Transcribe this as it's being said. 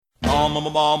bomb,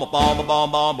 bomb, bomb, bomb,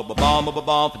 bomb, bomb, bomb, bomb,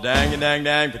 bomb, dang, dang,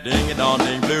 dang, ding, dong,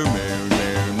 ding, blue moon,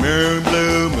 moon, moon,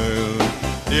 blue moon,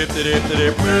 dip, dip,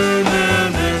 dip, moon,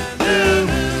 moon, moon, blue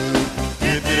moon,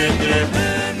 dip, dip, dip,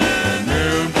 moon, moon,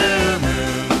 moon, blue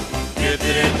moon, dip,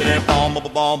 dip, dip, bomb,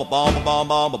 bomb, bomb, bomb, bomb,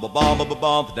 bomb, bomb, bomb,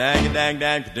 bomb, dang, dang,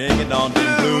 dang, ding, dong,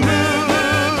 ding, blue moon,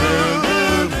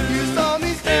 moon, moon, you saw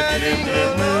me standing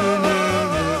alone.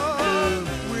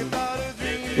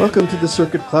 Welcome to the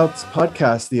Circuit Clouts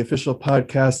podcast, the official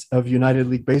podcast of United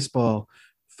League Baseball,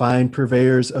 fine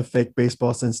purveyors of fake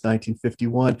baseball since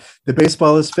 1951. The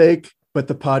baseball is fake, but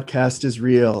the podcast is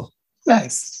real.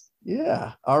 Nice.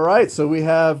 Yeah. All right. So we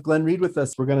have Glenn Reed with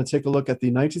us. We're going to take a look at the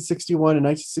 1961 and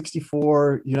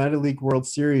 1964 United League World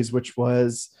Series, which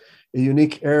was a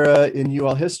unique era in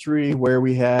UL history where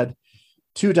we had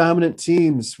two dominant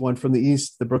teams, one from the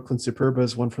East, the Brooklyn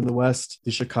Superbas, one from the West,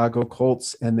 the Chicago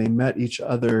Colts, and they met each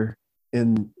other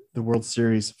in the World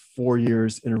Series 4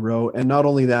 years in a row. And not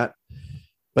only that,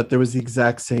 but there was the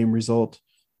exact same result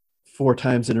 4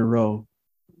 times in a row,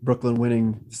 Brooklyn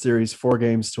winning the series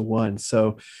 4-1.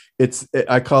 So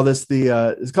I call this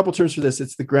there's a couple terms for this.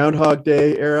 It's the Groundhog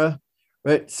Day era,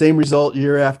 right? Same result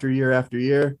year after year after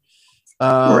year.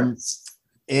 Right.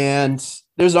 And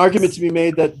there's an argument to be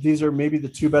made that these are maybe the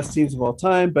two best teams of all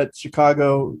time, but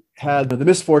Chicago had the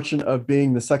misfortune of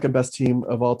being the second best team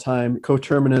of all time,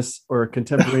 coterminous or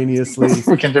contemporaneously with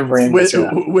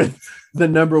the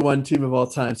number one team of all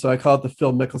time. So I call it the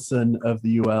Phil Mickelson of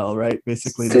the UL, right?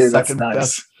 Basically the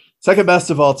second best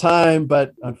of all time,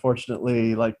 but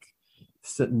unfortunately, like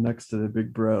sitting next to the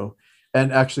big bro.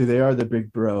 And actually, they are the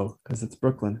big bro because it's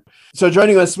Brooklyn. So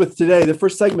joining us with today, the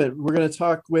first segment, we're going to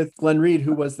talk with Glenn Reed,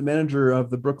 who was the manager of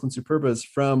the Brooklyn Superbas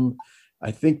from, I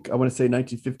want to say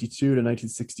 1952 to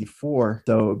 1964.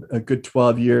 So a good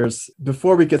 12 years.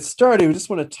 Before we get started, we just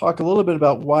want to talk a little bit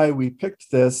about why we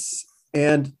picked this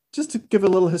and just to give a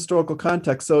little historical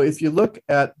context. So if you look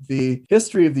at the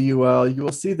history of the UL, you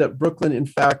will see that Brooklyn, in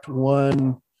fact,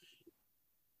 won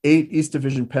 8 East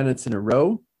Division pennants in a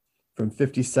row. From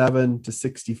 57 to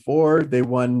 64, they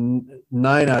won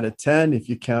 9 out of 10 if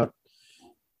you count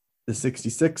the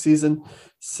 66 season.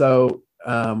 So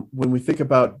when we think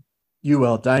about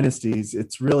UL dynasties,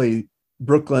 it's really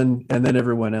Brooklyn and then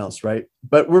everyone else, right?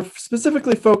 But we're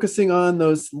specifically focusing on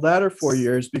those latter 4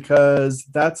 years because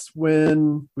that's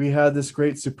when we had this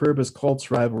great Superbas-Colts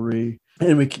rivalry.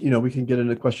 And we can get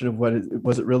into the question of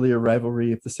was it really a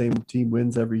rivalry if the same team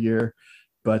wins every year?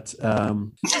 But it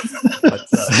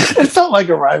felt like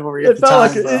a rivalry. It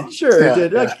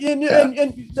did.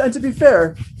 And to be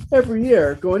fair, every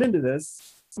year going into this,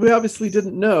 we obviously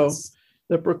didn't know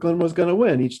that Brooklyn was going to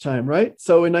win each time, right?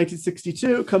 So in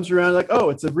 1962, it comes around like, oh,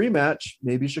 it's a rematch.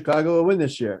 Maybe Chicago will win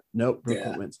this year. Nope,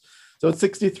 Brooklyn wins. So in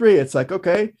 63, it's like,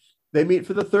 okay, they meet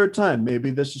for the third time.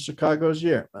 Maybe this is Chicago's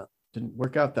year. Well, didn't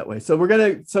work out that way. So we're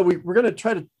gonna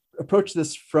try to approach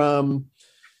this from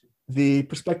the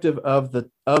perspective of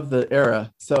the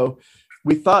era. So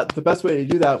we thought the best way to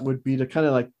do that would be to kind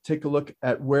of like take a look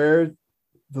at where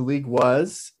the league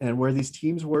was and where these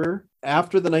teams were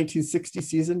after the 1960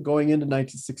 season going into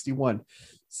 1961.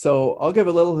 So I'll give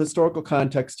a little historical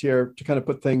context here to kind of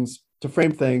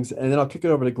frame things, and then I'll kick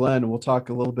it over to Glenn and we'll talk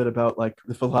a little bit about like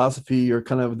the philosophy or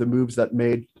kind of the moves that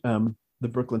made the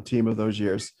Brooklyn team of those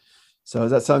years. So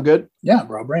does that sound good? Yeah,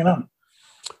 bro, bring it on.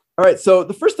 All right. So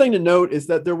the first thing to note is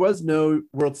that there was no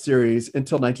World Series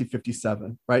until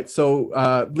 1957, right?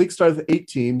 So league started with 8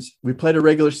 teams. We played a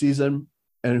regular season,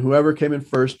 and whoever came in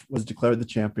first was declared the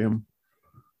champion.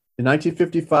 In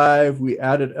 1955, we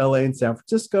added LA and San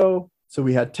Francisco. So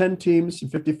we had 10 teams in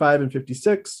 55 and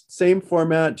 56. Same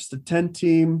format, just a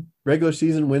 10-team regular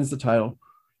season wins the title.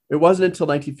 It wasn't until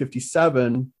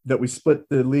 1957 that we split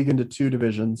the league into 2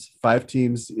 divisions, 5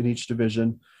 teams in each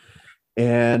division,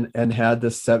 and had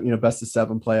this best of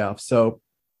 7 playoffs. So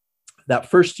that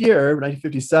first year,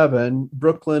 1957,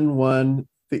 Brooklyn won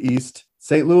the East.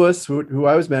 St. Louis, who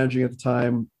I was managing at the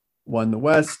time, won the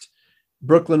West.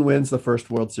 Brooklyn wins the first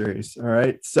World Series. All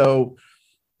right. So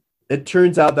it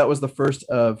turns out that was the first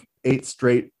of 8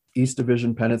 straight East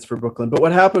Division pennants for Brooklyn. But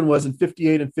what happened was in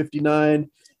 58 and 59,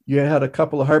 you had a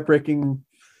couple of heartbreaking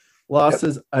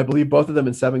losses. Yep. I believe both of them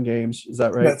in 7 games. Is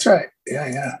that right? That's right.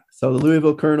 Yeah. So the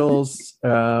Louisville Colonels.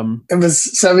 It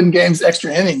was 7 games,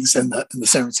 extra innings in the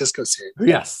San Francisco series.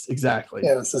 Yes, exactly.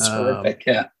 Yeah, that's horrific.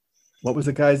 Yeah. What was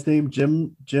the guy's name?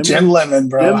 Jim Lemon,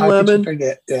 bro. Jim Lemon.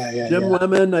 Yeah. Jim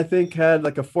Lemon, I think, had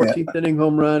like a 14th inning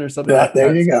home run or something. Yeah, like that.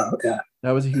 There you go. Yeah.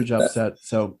 That was a huge upset.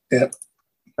 So yep.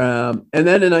 And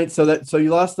then so you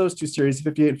lost those 2 series,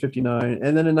 58 and 59. And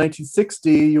then in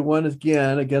 1960, you won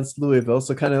again against Louisville.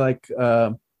 So kind of like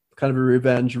kind of a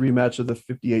revenge rematch of the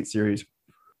 58 series.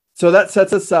 So that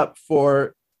sets us up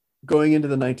for going into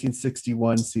the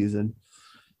 1961 season.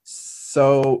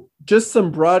 So just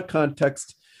some broad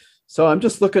context. So I'm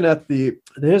just looking at the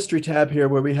history tab here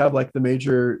where we have like the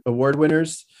major award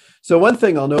winners. So one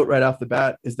thing I'll note right off the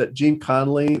bat is that Gene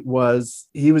Conley was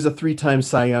a 3-time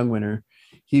Cy Young winner.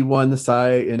 He won the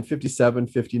Cy in 57,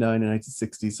 59, and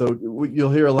 1960. So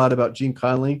you'll hear a lot about Gene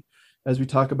Conley as we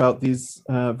talk about these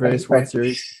various World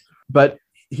Series. But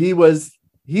he was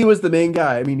the main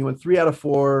guy. I mean, he won 3 out of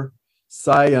 4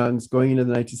 Cy Youngs going into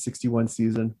the 1961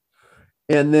 season.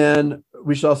 And then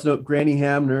we should also note Granny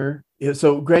Hamner.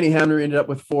 So Granny Hamner ended up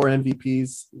with 4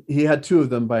 MVPs. He had 2 of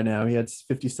them by now. He had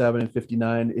 57 and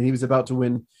 59, and he was about to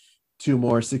win 2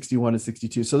 more, 61 and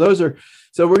 62. So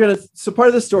part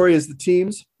of the story is the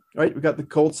teams, right? We got the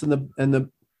Colts and the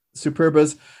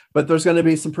Superbas, but there's going to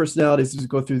be some personalities as we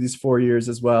go through these 4 years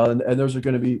as well. And those are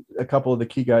going to be a couple of the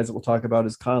key guys that we'll talk about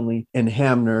is Conley and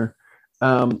Hamner.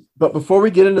 But before we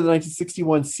get into the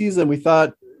 1961 season, we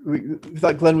thought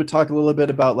Glenn would talk a little bit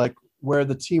about like where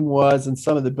the team was and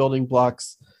some of the building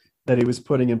blocks that he was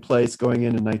putting in place going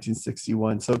into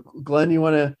 1961. So Glenn, you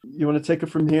want to take it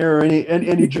from here, or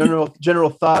any general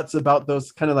thoughts about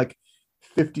those kind of like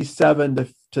 57 to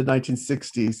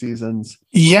 1960 seasons?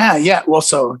 Yeah. Well,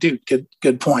 so dude,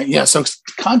 good point. Yeah. So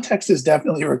context is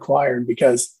definitely required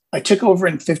because I took over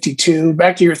in 52.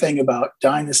 Back to your thing about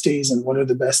dynasties and what are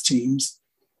the best teams.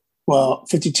 Well,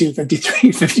 52,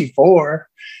 53, 54,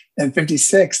 and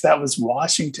 56, that was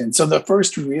Washington. So the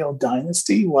first real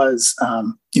dynasty was,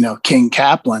 King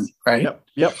Kaplan, right?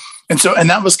 Yep. And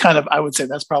that was kind of, I would say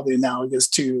that's probably analogous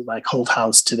to like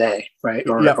Holthouse today, right?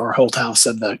 Or Holthouse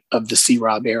of the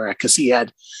C-Rob era, because he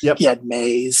had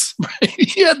Mays, right?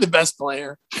 He had the best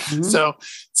player. Mm-hmm.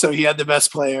 So he had the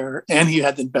best player and he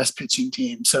had the best pitching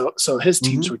team. So his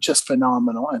teams were just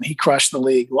phenomenal and he crushed the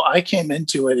league. Well, I came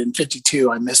into it in 52.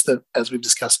 I missed as we've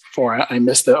discussed before, I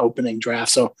missed the opening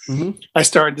draft. So I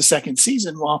started the second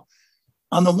season. Well,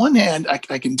 on the one hand, I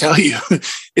can tell you,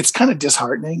 it's kind of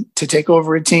disheartening to take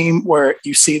over a team where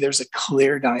you see there's a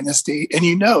clear dynasty, and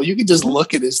you can just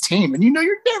look at his team, and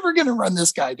you're never going to run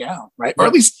this guy down, right? Or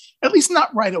at least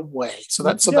not right away. So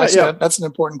that's an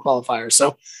important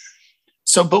qualifier.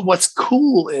 But what's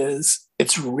cool is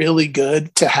it's really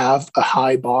good to have a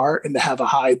high bar and to have a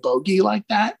high bogey like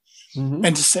that,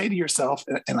 and to say to yourself,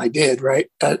 and I did, right?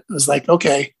 It was like,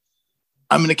 okay,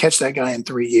 I'm going to catch that guy in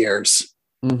 3 years.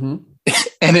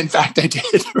 And in fact, I did.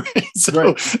 Right?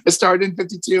 So I started in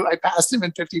 52. I passed him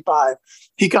in 55.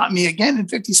 He got me again in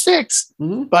 56.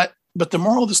 But the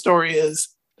moral of the story is,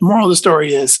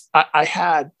 I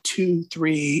had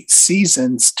 2-3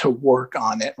 seasons to work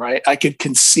on it. Right? I could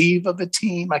conceive of a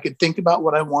team. I could think about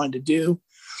what I wanted to do.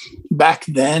 Back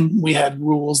then, we had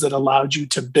rules that allowed you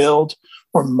to build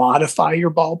or modify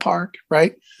your ballpark.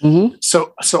 Right?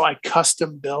 So I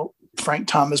custom built Frank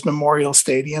Thomas Memorial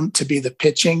Stadium to be the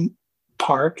pitching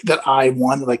park that I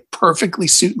wanted, like perfectly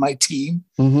suit my team.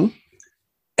 And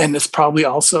it's probably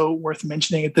also worth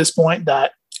mentioning at this point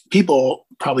that people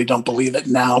probably don't believe it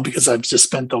now because I've just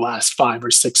spent the last 5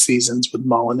 or 6 seasons with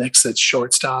Mullinix at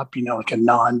shortstop, like a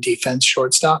non-defense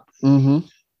shortstop.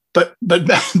 But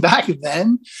back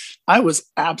then, I was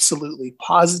absolutely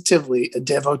positively a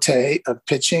devotee of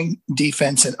pitching,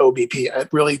 defense, and OBP. I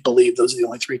really believe those are the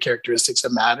only 3 characteristics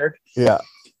that mattered. Yeah.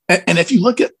 And if you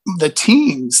look at the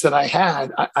teams that I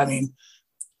had, I made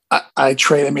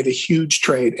a huge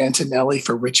trade, Antonelli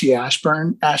for Richie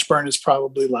Ashburn. Ashburn is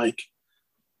probably like,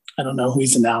 I don't know who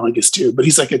he's analogous to, but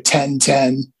he's like a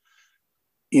 10-10,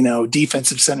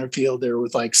 defensive center fielder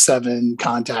with like 7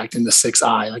 contact in the 6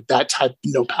 eye, like that type,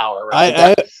 no power.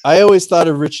 Right? I always thought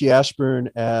of Richie Ashburn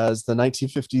as the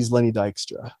 1950s Lenny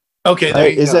Dykstra.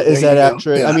 Okay, is that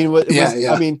accurate? Yeah.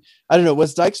 I mean, I don't know.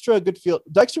 Was Dykstra a good field?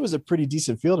 Dykstra was a pretty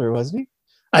decent fielder, wasn't he?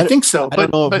 I think so,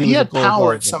 but he had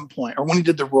power at some point, or when he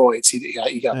did the roids,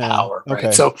 he got power. Right.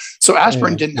 Okay. So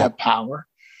Ashburn didn't have power.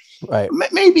 Right.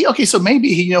 Maybe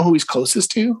maybe who he's closest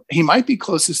to. He might be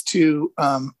closest to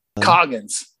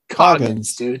Coggins,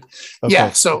 dude. Okay.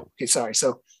 Yeah.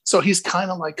 So he's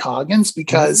kind of like Coggins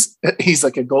because he's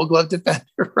like a Gold Glove defender,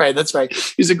 right? That's right.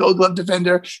 He's a Gold Glove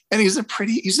defender, and he's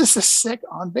just a sick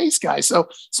on base guy. So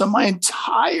my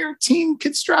entire team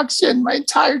construction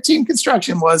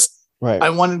was I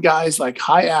wanted guys like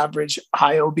high average,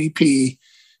 high OBP,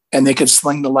 and they could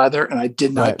sling the leather, and I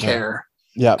did not care.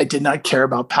 Yeah, I did not care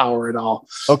about power at all.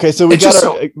 Okay, so we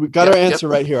got our answer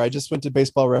right here. I just went to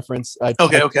Baseball Reference. I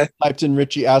typed in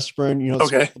Richie Ashburn,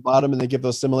 at the bottom, and they give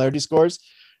those similarity scores.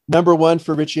 Number 1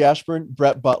 for Richie Ashburn,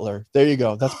 Brett Butler. There you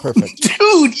go. That's perfect.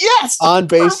 Dude, yes. On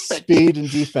base, speed,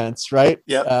 and defense, right?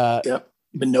 Yep.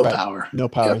 But no power. No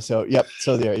power. Yep.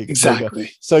 So there you go.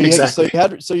 Exactly. So exactly.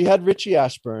 you had Richie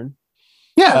Ashburn.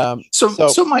 Yeah.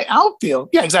 So my outfield.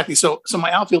 Yeah, exactly. So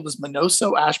my outfield is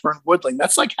Minoso, Ashburn, Woodling.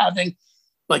 That's like having,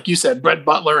 like you said, Brett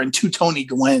Butler and 2 Tony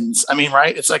Gwynns. I mean,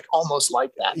 right? It's like almost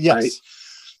like that. Yes. Right.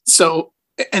 So,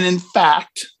 and in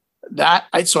fact,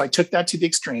 I took that to the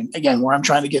extreme. Again, where I'm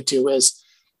trying to get to is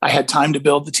I had time to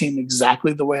build the team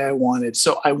exactly the way I wanted.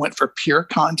 So I went for pure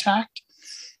contact,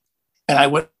 and I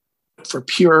went for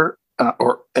pure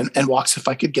and walks if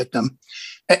I could get them,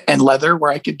 and leather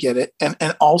where I could get it.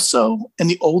 And also in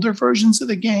the older versions of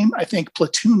the game, I think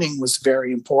platooning was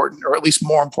very important, or at least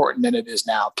more important than it is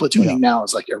now. Platooning now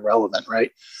is like irrelevant,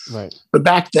 right? Right. But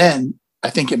back then, I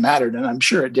think it mattered, and I'm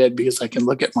sure it did, because I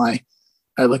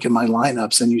look at my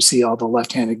lineups and you see all the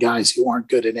left-handed guys who aren't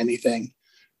good at anything,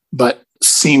 but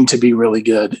seem to be really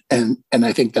good. And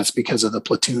I think that's because of the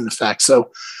platoon effect.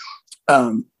 So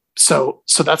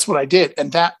that's what I did.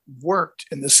 And that worked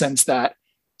in the sense that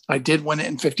I did win it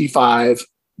in 55,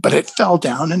 but it fell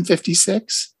down in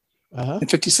 56. In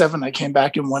 57, I came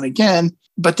back and won again.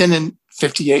 But then in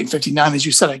 58 and 59, as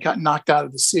you said, I got knocked out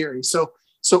of the series.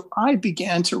 So I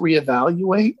began to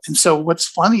reevaluate. And so what's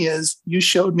funny is you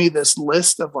showed me this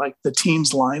list of like the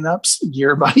team's lineups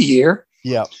year by year.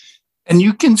 Yeah. And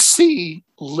you can see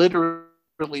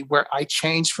literally where I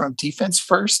changed from defense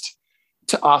first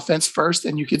to offense first.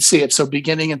 And you can see it. So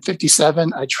beginning in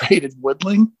 57, I traded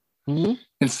Woodling. Mm-hmm.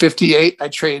 In 58, I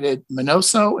traded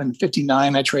Minoso. And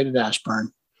 59, I traded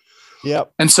Ashburn.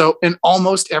 Yep. And so in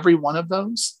almost every one of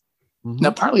those, mm-hmm.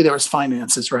 Now, partly there was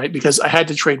finances, right? Because I had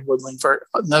to trade Woodling for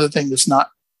another thing that's not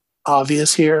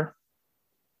obvious here.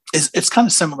 It's kind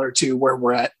of similar to where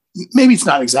we're at. Maybe it's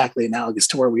not exactly analogous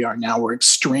to where we are now. We're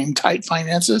extreme tight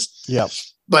finances. Yeah.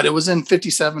 But it was in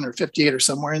 57 or 58 or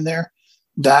somewhere in there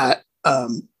that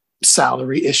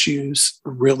salary issues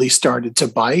really started to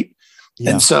bite.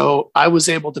 Yeah. And so I was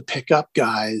able to pick up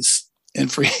guys in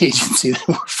free agency that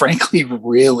were frankly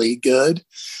really good.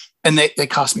 And they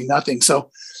cost me nothing. So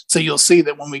you'll see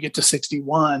that when we get to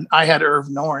 61, I had Irv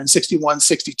Noren, 61,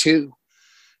 62.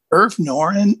 Irv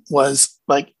Noren was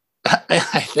like,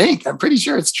 I'm pretty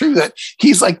sure it's true that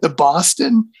he's like the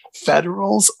Boston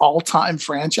Federals all-time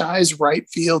franchise right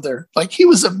fielder. Like, he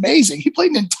was amazing. He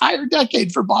played an entire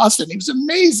decade for Boston. He was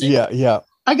amazing. Yeah.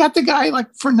 I got the guy like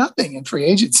for nothing in free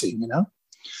agency,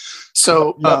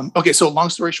 So, okay. So long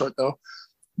story short though,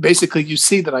 basically you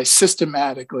see that I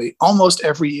systematically almost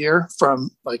every year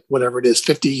from like whatever it is,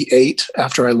 58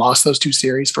 after I lost those 2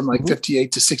 series from like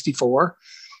 58 to 64,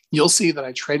 you'll see that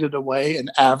I traded away an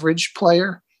average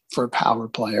player for a power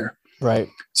player. Right.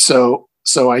 So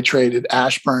I traded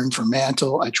Ashburn for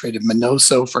Mantle. I traded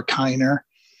Minoso for Kiner.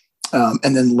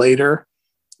 And then later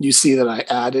you see that I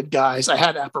added guys. I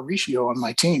had Aparicio on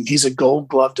my team. He's a Gold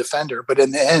Glove defender, but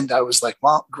in the end I was like,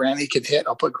 well, Granny can hit.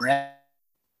 I'll put Granny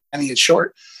at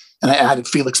short. And I added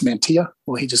Felix Mantilla.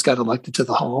 Well, he just got elected to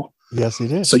the Hall. Yes, he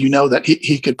did. So that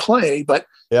he could play, but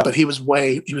he was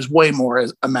way more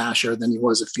as a masher than he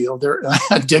was a fielder. And I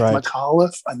had Dick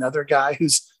McAuliffe, another guy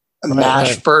who's a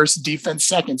mash first, defense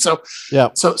second. So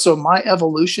my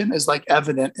evolution is like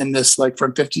evident in this, like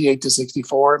from 58 to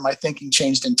 64, my thinking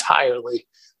changed entirely.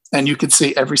 And you could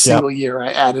see every single year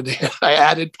I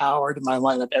added power to my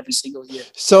lineup every single year.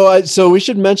 So we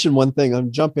should mention one thing. I'm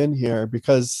jump in here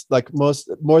because like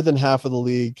more than half of the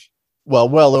league,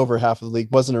 well over half of the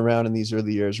league wasn't around in these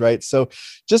early years, right? So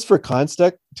just for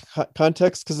context,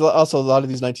 because also a lot of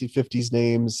these 1950s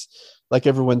names, like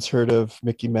everyone's heard of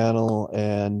Mickey Mantle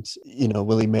and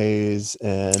Willie Mays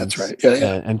and that's right,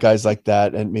 and guys like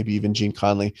that, and maybe even Gene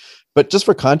Conley. But just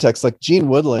for context, like Gene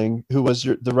Woodling, who was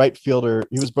the right fielder,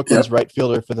 he was Brooklyn's right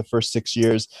fielder for the first 6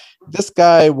 years. This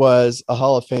guy was a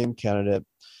Hall of Fame candidate.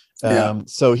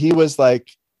 So he was like,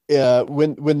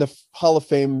 when the Hall of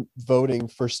Fame voting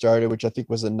first started, which I think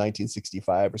was in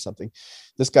 1965 or something,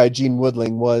 this guy Gene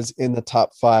Woodling was in the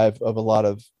top 5 of a lot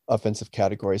of offensive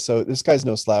categories. So this guy's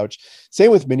no slouch.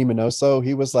 Same with Minnie Minoso.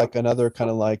 He was like another kind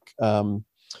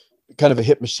of a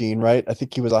hit machine, right? I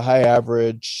think he was a high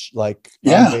average, like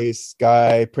on base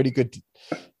guy, pretty good,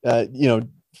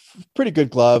 pretty good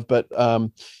glove, but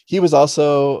he was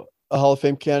also a Hall of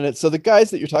Fame candidate. So the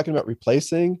guys that you're talking about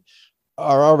replacing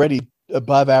are already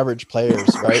above average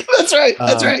players, right? That's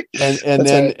right.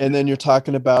 And then you're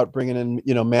talking about bringing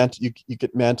in, Mantle. You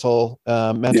get Mantle.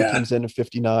 Mantle comes in at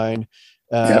 59.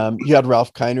 You had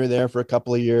Ralph Kiner there for a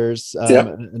couple of years,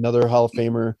 another Hall of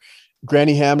Famer.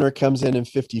 Granny Hamner comes in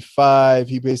 55.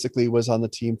 He basically was on the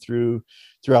team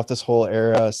throughout this whole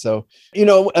era. So,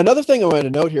 another thing I wanted to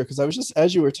note here, because I was just,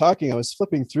 as you were talking, I was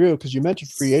flipping through because you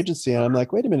mentioned free agency, and I'm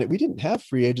like, wait a minute, we didn't have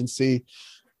free agency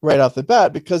right off the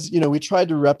bat because, we tried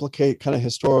to replicate kind of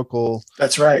historical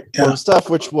that's right stuff,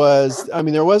 which was,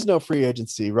 there was no free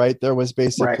agency, right? There was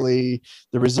basically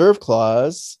the reserve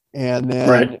clause, and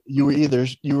then you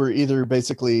were either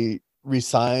basically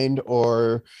re-signed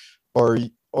or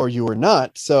you were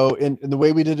not. So in the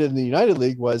way we did it in the United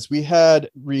League was we had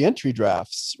re-entry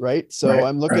drafts, right? So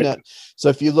I'm looking at, so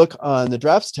if you look on the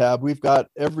drafts tab, we've got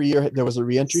every year there was a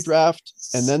re-entry draft,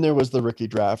 and then there was the rookie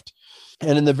draft.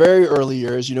 And in the very early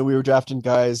years, we were drafting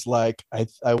guys like,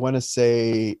 I want to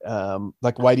say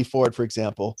like Whitey Ford, for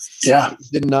example. Yeah.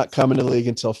 Did not come into the league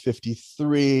until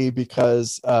 53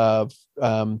 because of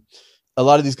a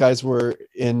lot of these guys were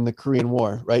in the Korean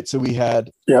War, right? So we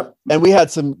had, and we had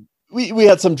some, we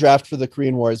had some draft for the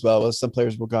Korean War as well. Some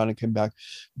players were gone and came back.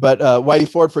 But Whitey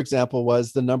Ford, for example,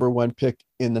 was the number one pick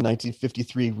in the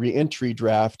 1953 re-entry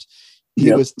draft.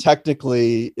 He was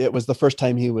technically, it was the first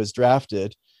time he was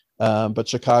drafted. But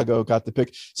Chicago got the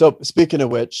pick. So speaking of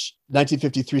which,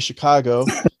 1953 Chicago,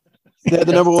 they had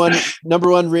the number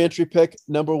one reentry pick,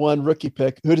 number one rookie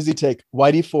pick. Who does he take?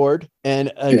 Whitey Ford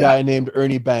and a guy named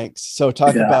Ernie Banks. So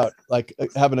talk about like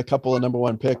having a couple of number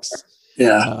one picks.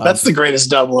 Yeah, that's the greatest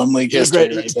double in league history.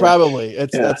 It's probably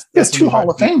that's two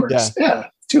Hall of Famers. Yeah,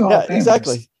 two Hall of Famers.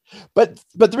 Exactly. But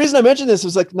the reason I mentioned this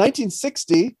was like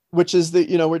 1960, which is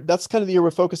that's kind of the year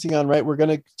we're focusing on, right? We're going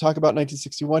to talk about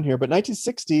 1961 here, but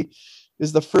 1960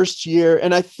 is the first year.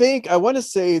 And I want to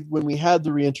say when we had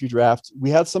the reentry draft, we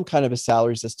had some kind of a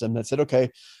salary system that said, okay,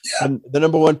 the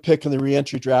number one pick in the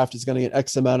reentry draft is going to get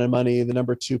X amount of money. The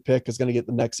number two pick is going to get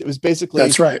the next. It was basically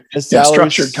that's right. A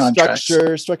salary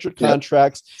structured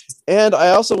contracts. And I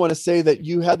also want to say that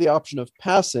you had the option of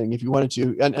passing if you wanted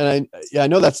to. And I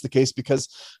know that's the case because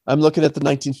I'm looking at the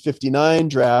 1959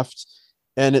 draft.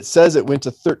 And it says it went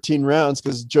to 13 rounds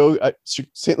because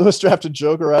St. Louis drafted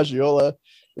Joe Garagiola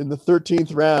in the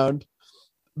 13th round,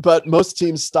 but most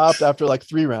teams stopped after like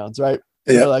 3 rounds, right?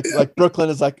 Yeah. Like Brooklyn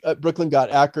is like Brooklyn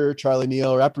got Acker, Charlie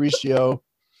Neal, or Aparicio,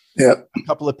 a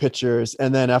couple of pitchers,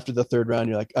 and then after the 3rd round,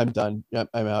 you're like, I'm done. Yep,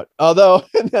 I'm out. Although,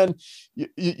 and then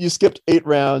you skipped 8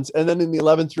 rounds, and then in the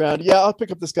 11th round, I'll pick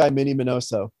up this guy Minnie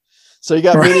Minoso. So you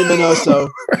got Minnie Minoso,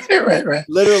 right.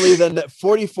 Literally, then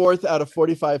 44th out of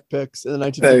 45 picks in the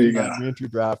 1959 reentry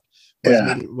draft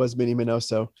was Minnie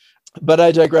Minoso. But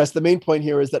I digress. The main point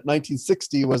here is that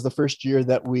 1960 was the first year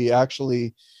that we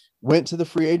actually went to the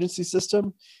free agency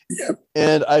system. Yep.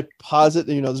 And I posit,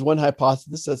 there's one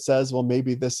hypothesis that says, well,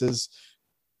 maybe this is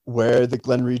where the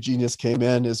Glenn Reed genius came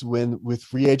in, is when with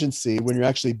free agency, when you're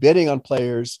actually bidding on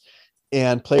players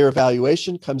and player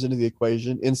evaluation comes into the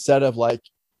equation instead of like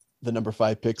the number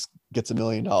 5 picks gets $1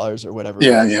 million or whatever.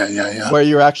 Yeah. Where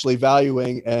you're actually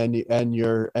valuing and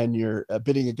you're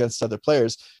bidding against other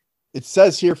players. It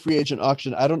says here free agent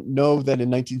auction. I don't know that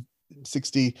in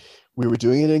 1960 we were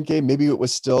doing it in game. Maybe it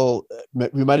was still,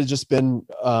 we might have just been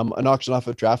an auction off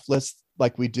a draft list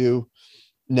like we do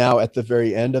now at the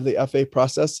very end of the FA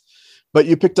process. But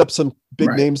you picked up some big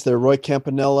names there. Roy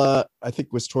Campanella, I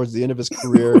think, was towards the end of his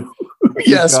career.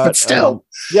 Yes, but still.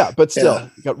 You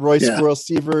got Roy Squirrel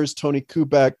Sievers, Tony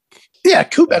Kubek. Yeah,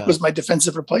 Kubek was my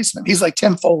defensive replacement. He's like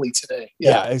Tim Foley today.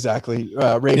 Yeah, exactly.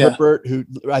 Ray Herbert, who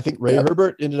I think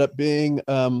Herbert ended up being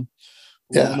one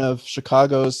of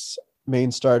Chicago's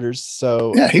main starters.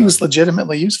 So he was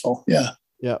legitimately useful. Yeah.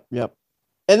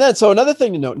 And then, so another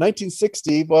thing to note,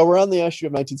 1960, while we're on the issue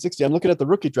of 1960, I'm looking at the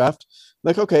rookie draft.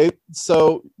 Like, okay,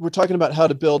 so we're talking about how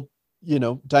to build,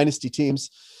 dynasty teams.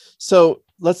 So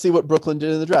let's see what Brooklyn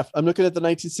did in the draft. I'm looking at the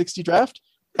 1960 draft.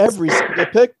 Every single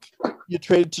pick you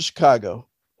traded to Chicago,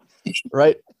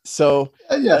 right? So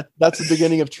that's the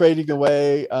beginning of trading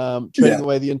away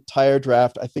the entire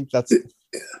draft. I think that's the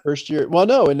first year. Well,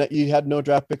 no, and you had no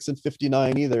draft picks in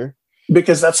 59 either.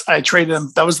 Because I traded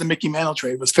them. That was the Mickey Mantle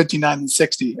trade. It was 59 and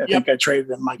 60. I think I traded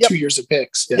them 2 years of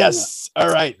picks. Yeah, yes. All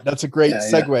right. That's a great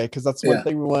segue because that's one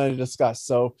thing we wanted to discuss.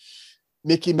 So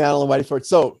Mickey Mantle and Whitey Ford.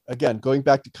 So again, going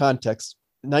back to context,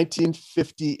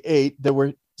 1958,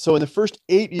 so in the first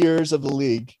 8 years of the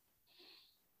league,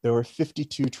 there were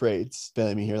 52 trades.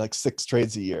 I mean, here, like 6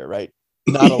 trades a year, right?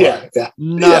 Not a lot.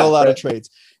 Not a lot of trades.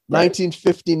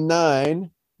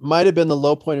 1959 might have been the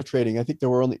low point of trading. I think there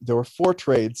were 4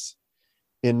 trades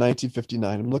in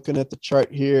 1959. I'm looking at the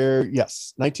chart here.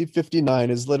 Yes, 1959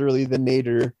 is literally the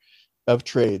nadir of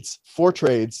trades. 4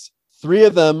 trades. 3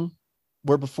 of them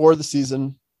were before the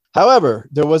season. However,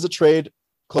 there was a trade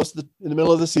in the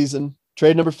middle of the season.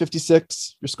 Trade number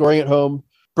 56. You're scoring at home.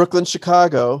 Brooklyn,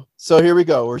 Chicago. So here we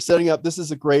go. We're setting up. This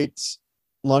is a great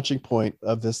launching point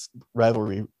of this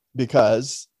rivalry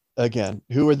because, again,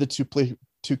 who are the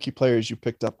two key players you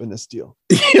picked up in this deal?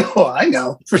 Oh, I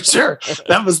know for sure.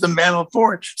 That was the Mantle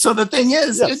Ford. So the thing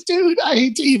is, Yes. dude, I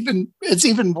hate to it's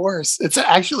even worse. It's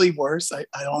actually worse. I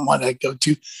don't want to go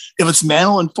too. It was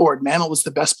Mantle and Ford. Mantle was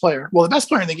the best player. Well, the best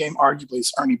player in the game arguably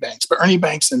is Ernie Banks, but Ernie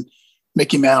Banks and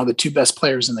Mickey Mantle, the two best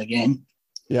players in the game.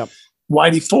 Yep.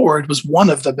 Whitey Ford was one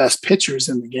of the best pitchers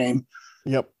in the game.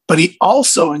 Yep. But he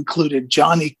also included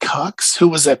Johnny Cucks, who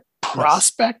was a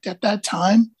prospect at that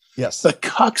time. Yes. The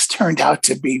Cucks turned out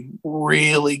to be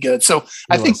really good. So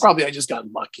I think probably I just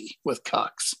got lucky with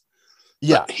Cucks.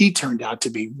 Yeah. But he turned out to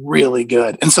be really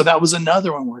good. And so that was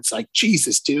another one where it's like,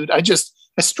 Jesus, dude, I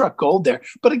struck gold there.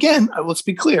 But again, let's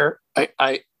be clear.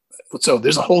 So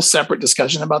there's a whole separate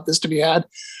discussion about this to be had,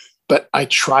 but I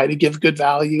try to give good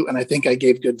value. And I think I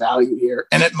gave good value here.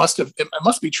 And it must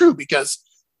be true because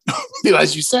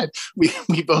as you said,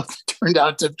 we both turned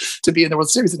out to be in the World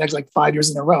Series the next like 5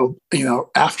 years in a row,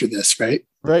 after this, right?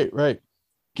 Right.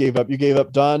 You gave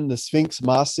up Don the Sphinx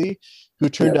Mossi, who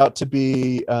turned out to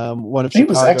be one of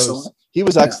Chicago's. Was excellent. He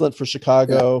was excellent for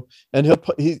Chicago, and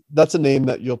that's a name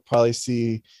that you'll probably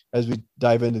see as we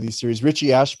dive into these series.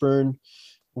 Richie Ashburn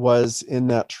was in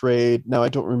that trade. Now I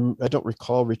don't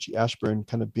recall Richie Ashburn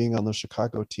kind of being on the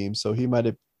Chicago team, so he might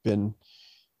have been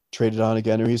traded on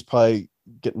again, or he's probably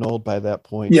getting old by that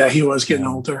point. Yeah, he was getting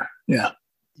older. Yeah.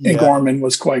 And Gorman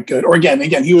was quite good. Or again,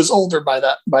 he was older by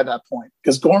that point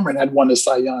because Gorman had won a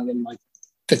Cy Young in like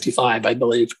 55, I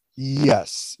believe.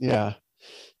 Yes. Yeah.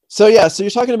 So you're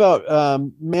talking about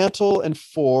Mantle and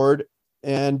Ford,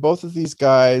 and both of these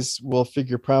guys will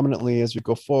figure prominently as we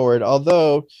go forward.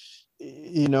 Although,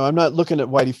 I'm not looking at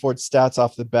Whitey Ford's stats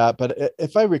off the bat, but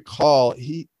if I recall,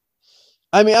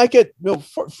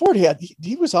 Ford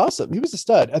he was awesome. He was a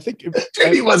stud. I think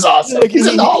he was awesome. He's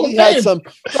in the Hall of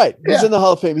Fame. He's in the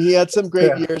Hall of Fame. He had some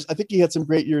great years. I think he had some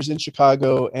great years in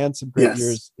Chicago and some great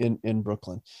years in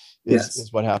Brooklyn is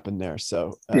what happened there.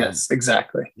 So yes,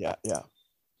 exactly. Yeah.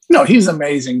 No, he's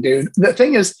amazing, dude. The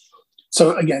thing is,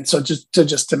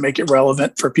 just to make it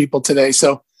relevant for people today.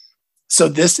 So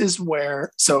this is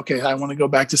where, I want to go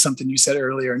back to something you said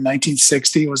earlier.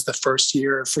 1960 was the first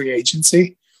year of free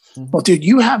agency. Mm-hmm. Well, dude,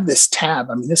 you have this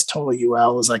tab. I mean, this total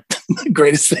UL is like the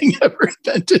greatest thing ever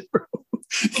invented, bro.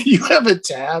 You have a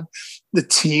tab, the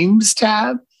teams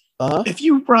tab. Uh-huh. If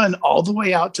you run all the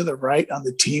way out to the right on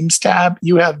the teams tab,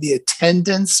 you have the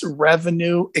attendance,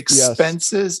 revenue,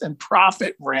 expenses, and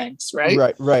profit ranks,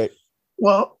 right? Right.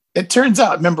 Well, it turns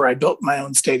out, remember, I built my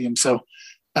own stadium. So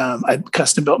I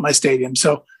custom built my stadium.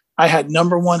 So I had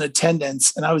number one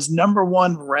attendance and I was number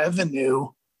one revenue.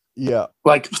 Yeah.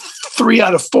 Like 3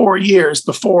 out of 4 years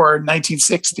before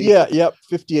 1960. Yeah.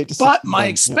 58 to 60. But my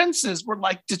expenses were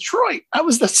like Detroit. I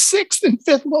was the 6th and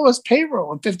 5th lowest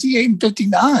payroll in 58 and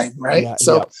 59. Right. Yeah,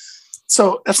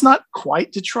 so that's not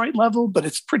quite Detroit level, but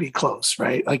it's pretty close,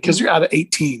 right? Like, cause you're out of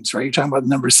 8 teams, right? You're talking about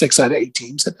number 6 out of 8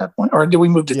 teams at that point, or did we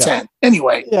move to 10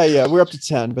 anyway? Yeah. We're up to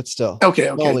 10, but still. Okay.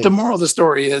 The moral of the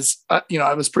story is,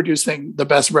 I was producing the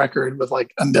best record with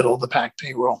like a middle of the pack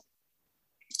payroll.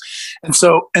 And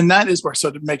that is where,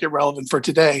 to make it relevant for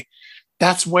today,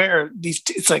 that's where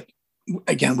it's like,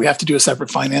 again, we have to do a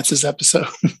separate finances episode.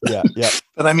 Yeah.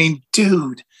 But I mean,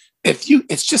 dude,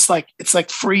 it's like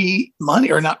free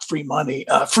money, or not free money,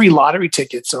 free lottery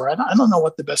tickets, or I don't know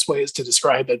what the best way is to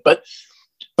describe it, but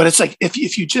it's like,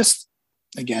 if you just,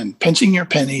 again, pinching your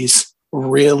pennies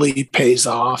really pays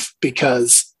off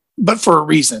but for a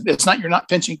reason. You're not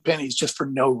pinching pennies just for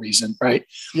no reason, right?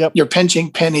 Yep. You're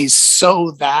pinching pennies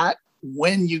so that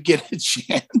when you get a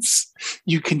chance,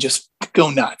 you can just go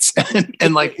nuts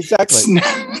and like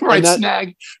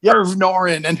snag Irv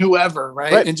Noren and whoever,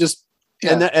 right? And just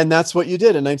and that's what you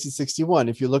did in 1961.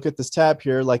 If you look at this tab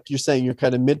here, like you're saying, you're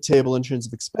kind of mid-table in terms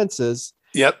of expenses.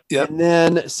 Yep. And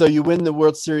then so you win the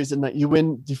World Series, and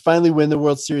you finally win the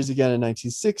World Series again in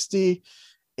 1960.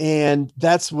 And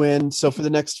that's when, so for the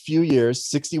next few years,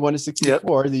 61 to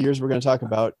 64, the years we're going to talk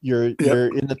about, you're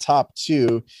in the top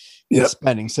 2 in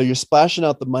spending. So you're splashing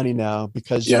out the money now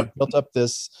because you've built up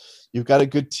you've got a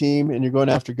good team and you're going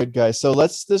after good guys. So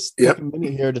let's just take a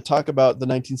minute here to talk about the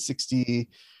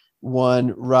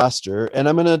 1961 roster. And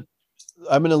I'm going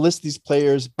to list these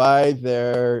players by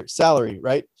their salary,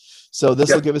 right? So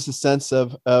this will give us a sense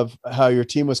of how your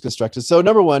team was constructed. So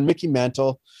number 1, Mickey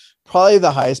Mantle, probably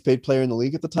the highest paid player in the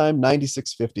league at the time,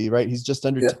 $96.50, right? He's just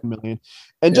under $10 million.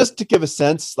 And just to give a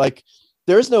sense, like,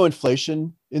 there's no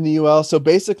inflation in the UL. So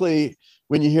basically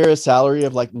when you hear a salary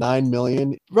of like 9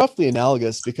 million, roughly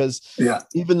analogous, because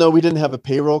even though we didn't have a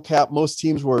payroll cap, most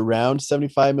teams were around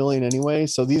 75 million anyway.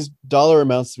 So these dollar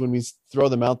amounts, when we throw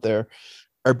them out there,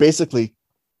 are basically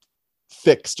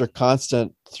fixed or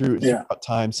constant throughout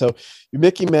time. So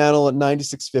Mickey Mantle at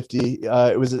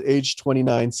 96.50. It was at age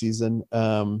 29 season.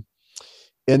 And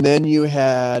then you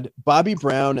had Bobby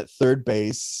Brown at third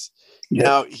base.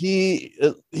 Now he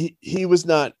was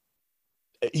not.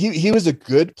 He was a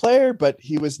good player, but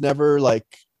he was never like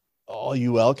all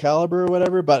UL caliber or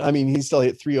whatever. But I mean, he still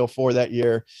hit 304 that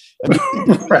year. I mean,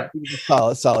 he was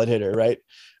a solid hitter, right?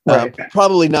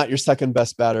 Probably not your second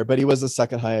best batter, but he was the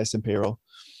second highest in payroll.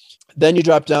 Then you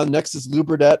drop down. Next is Lou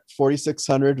Burdette,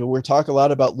 4,600. We're talking a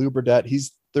lot about Lou Burdette.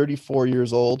 He's 34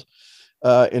 years old in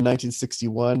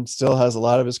 1961. Still has a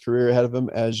lot of his career ahead of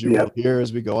him, as you will hear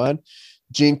as we go on.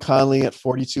 Gene Conley at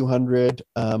 4,200.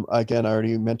 Again, I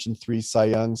already mentioned 3 Cy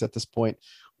Youngs at this point.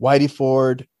 Whitey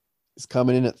Ford is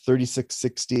coming in at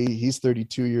 36.60. He's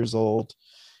 32 years old.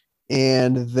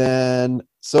 And then,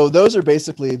 so those are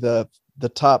basically the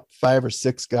top 5 or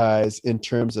 6 guys in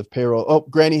terms of payroll. Oh,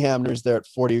 Granny Hamner's there at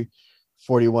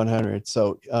 4,100.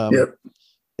 So,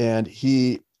 and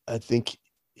I think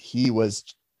he was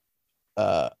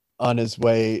on his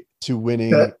way to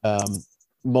winning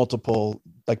multiple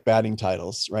like batting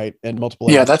titles, right? And multiple.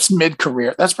 That's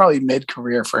mid-career. That's probably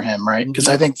mid-career for him, right? Because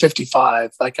I think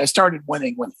 55, like I started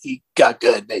winning when he got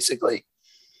good, basically.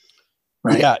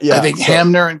 Right. Yeah. I think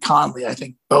Hamner and Conley, I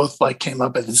think both like came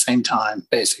up at the same time,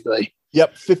 basically.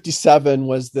 Yep. 57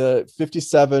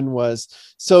 was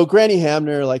so Granny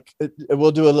Hamner, like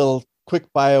we'll do a little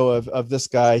quick bio of this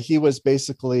guy. He was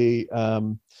basically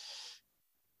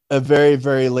a very,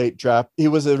 very late draft. He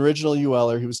was an original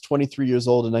ULer. He was 23 years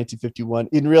old in 1951.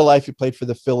 In real life, he played for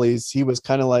the Phillies. He was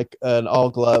kind of like an all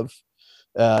glove,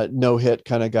 no hit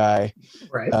kind of guy.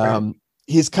 Right.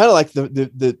 He's kind of like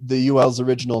the UL's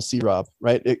original C-Rob,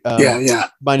 right?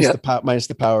 Minus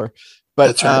the power.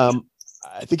 But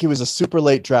I think he was a super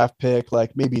late draft pick,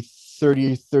 like maybe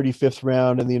 35th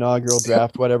round in the inaugural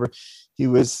draft, whatever. He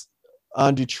was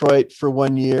on Detroit for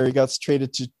 1 year. He got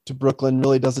traded to Brooklyn,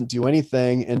 really doesn't do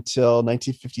anything until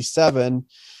 1957,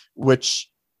 which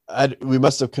we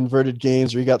must have converted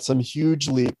games, or he got some huge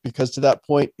leap, because to that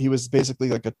point he was basically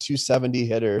like a 270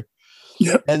 hitter.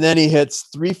 Yep. And then he hits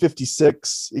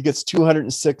 356. He gets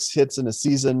 206 hits in a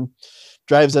season,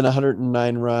 drives in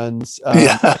 109 runs.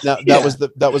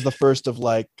 That was the first of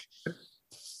like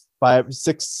 5,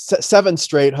 6, 7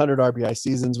 straight 100 RBI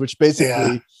seasons, which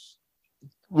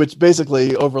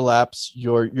basically overlaps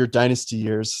your dynasty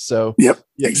years. So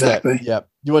exactly.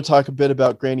 You want to talk a bit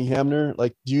about Granny Hamner?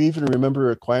 Like, do you even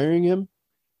remember acquiring him?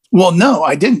 Well, no,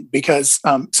 I didn't, because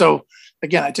so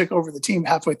again, I took over the team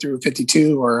halfway through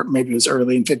 52, or maybe it was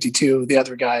early in 52. The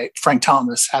other guy, Frank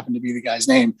Thomas, happened to be the guy's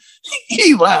name.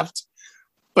 He left,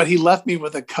 but he left me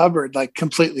with a cupboard, like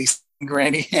completely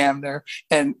Granny Hamner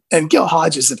and Gil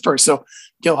Hodges at first. So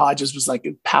Gil Hodges was like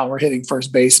a power hitting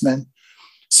first baseman.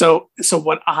 So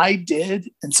what I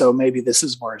did, and so maybe this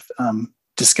is worth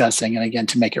discussing, and again,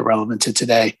 to make it relevant to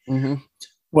today,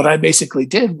 what I basically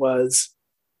did was,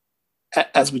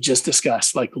 as we just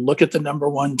discussed, like look at the number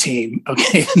one team.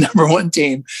 Okay. The number one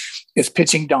team is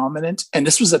pitching dominant. And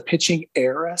this was a pitching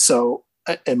era. So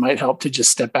it might help to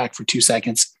just step back for 2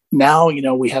 seconds. Now,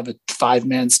 we have a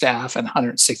 5-man staff and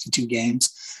 162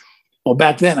 games. Well,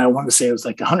 back then I want to say it was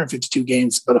like 152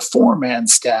 games, but a 4-man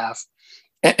staff.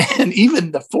 And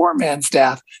even the 4-man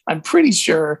staff, I'm pretty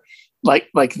sure like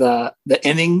the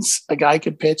innings a guy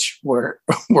could pitch were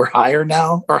higher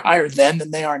now, or higher then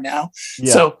than they are now.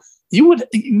 Yeah. So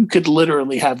you could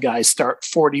literally have guys start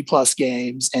 40 plus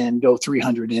games and go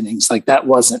 300 innings. Like that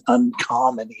wasn't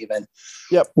uncommon even.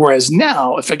 Yep. Whereas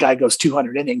now, if a guy goes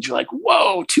 200 innings, you're like,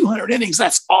 whoa, 200 innings.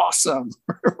 That's awesome.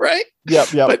 Right.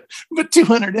 Yep. But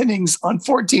 200 innings on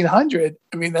 1,400.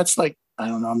 I mean, that's like, I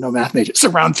don't know. I'm no math major. It's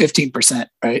around 15%.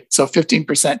 Right. So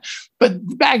 15%.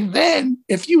 But back then,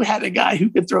 if you had a guy who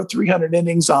could throw 300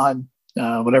 innings on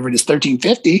whatever it is,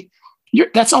 1,350,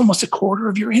 that's almost a quarter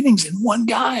of your innings in one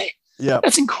guy. Yeah,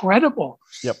 that's incredible.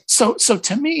 Yep. So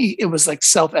to me, it was like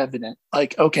self-evident.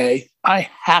 Like, okay, I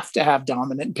have to have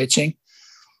dominant pitching,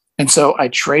 and so I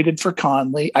traded for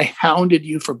Conley. I hounded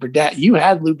you for Burdette. You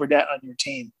had Lou Burdette on your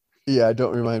team. Yeah,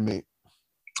 don't remind me.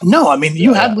 No, I mean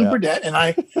you had Lou Burdette, and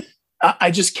I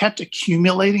just kept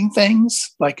accumulating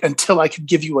things like until I could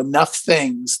give you enough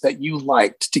things that you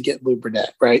liked to get Lou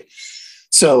Burdette, right?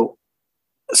 So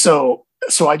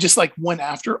I just like went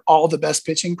after all the best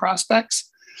pitching prospects.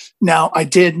 Now I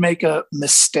did make a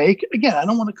mistake. Again, I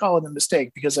don't want to call it a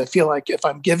mistake, because I feel like if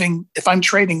I'm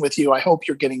trading with you, I hope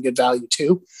you're getting good value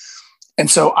too. And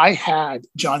so I had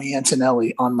Johnny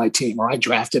Antonelli on my team, or I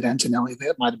drafted Antonelli.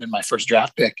 That might have been my first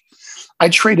draft pick. I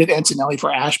traded Antonelli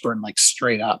for Ashburn, like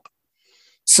straight up.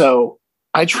 So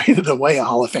I traded away a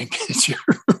Hall of Fame pitcher.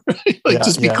 Right? Like,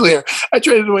 just be clear. I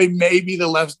traded away maybe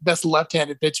the best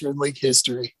left-handed pitcher in league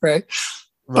history, right?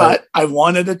 But I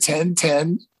wanted a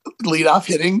 10-10 leadoff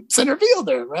hitting center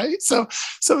fielder, right? So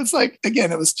it's like,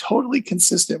 again, it was totally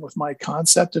consistent with my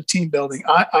concept of team building.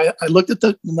 I looked at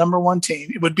the number one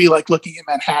team. It would be like looking at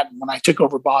Manhattan when I took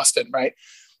over Boston, right?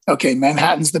 Okay,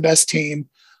 Manhattan's the best team.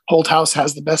 Holthouse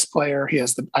has the best player. He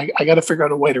has I got to figure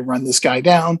out a way to run this guy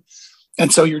down. And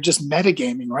so you're just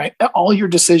metagaming, right? All your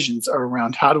decisions are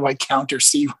around, how do I counter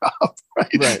C-Rob,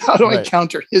 right? How do I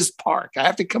counter his park? I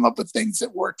have to come up with things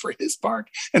that work for his park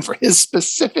and for his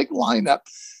specific lineup.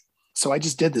 So I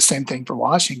just did the same thing for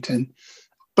Washington.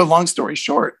 But long story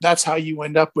short, that's how you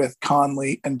end up with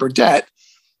Conley and Burdette.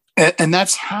 And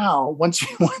that's how, once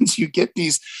you get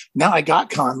these, now I got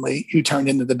Conley, who turned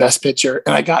into the best pitcher,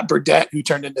 and I got Burdette, who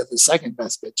turned into the second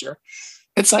best pitcher.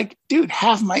 It's like, dude,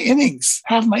 half my innings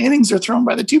are thrown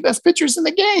by the two best pitchers in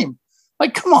the game.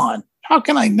 Like, come on. How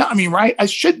can I not? I mean, right? I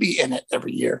should be in it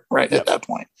every year, right? At that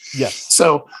point. Yes.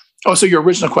 So your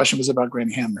original question was about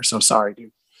Granny Hamner. So sorry,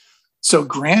 dude. So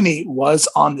Granny was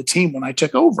on the team when I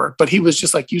took over, but he was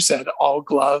just, like you said, all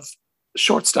glove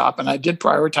shortstop. And I did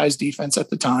prioritize defense at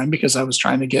the time because I was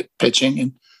trying to get pitching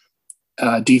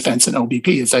and defense and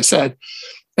OBP, as I said.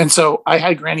 And so I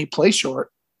had Granny play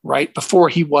short right before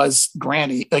he was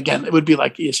Granny. Again, it would be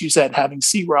like, as you said, having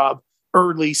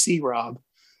early C-Rob.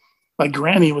 Like,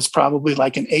 Granny was probably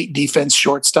like an 8 defense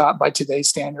shortstop by today's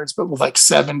standards, but with like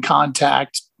 7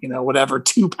 contact,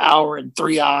 2 power and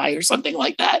 3 eye or something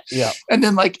like that. Yeah. And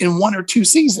then, like, in 1 or 2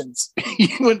 seasons,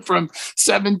 he went from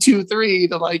 7.23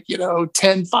 to like,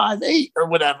 10.58 or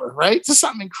whatever, right? To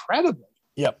something incredible.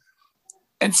 Yep.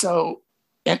 And so,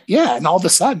 and all of a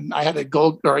sudden I had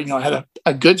I had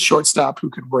a good shortstop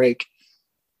who could break.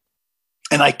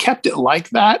 And I kept it like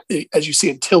that, as you see,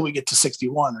 until we get to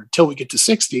 61 or until we get to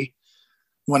 60,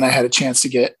 when I had a chance to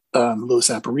get Luis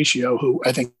Aparicio, who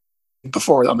I think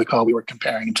before on the call, we were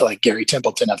comparing him to like Gary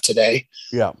Templeton of today.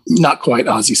 Yeah. Not quite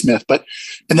Ozzie Smith,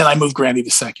 and then I moved Granny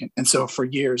to second. And so for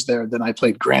years there, then I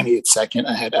played Granny at second.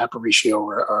 I had Aparicio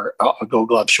or a Gold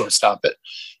Glove shortstop.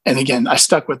 And again, I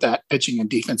stuck with that pitching and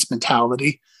defense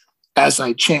mentality. As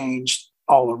I changed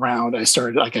all around, I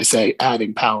started, like I say,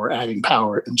 adding power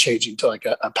and changing to like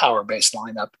a power-based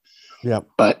lineup. Yeah.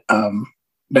 But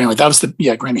anyway, that was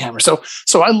Granny Hammer. So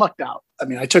I lucked out. I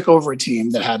mean, I took over a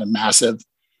team that had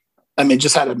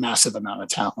just had a massive amount of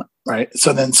talent, right?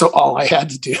 So all I had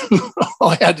to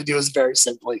do was very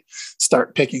simply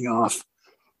start picking off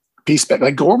piece back.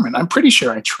 Like Gorman, I'm pretty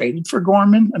sure I traded for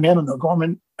Gorman. I mean, I don't know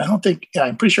Gorman. I'm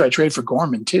pretty sure I traded for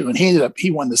Gorman too. And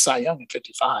he won the Cy Young at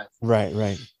 55.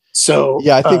 Right. So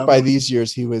yeah, I think by these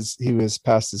years he was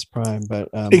past his prime, but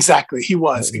exactly. He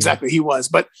was.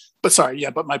 But sorry. Yeah.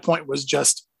 But my point was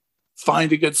just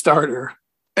find a good starter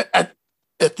at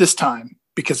this time,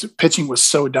 because pitching was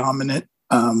so dominant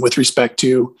with respect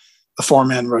to a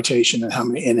 4-man rotation and how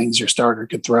many innings your starter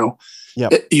could throw. Yeah.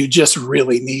 You just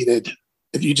really needed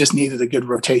a good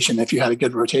rotation. If you had a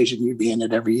good rotation, you'd be in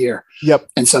it every year. Yep.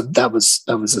 And so that was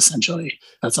essentially,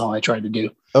 that's all I tried to do.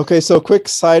 Okay. So quick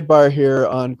sidebar here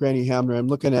on Granny Hamner. I'm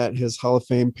looking at his Hall of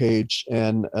Fame page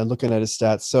and looking at his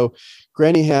stats. So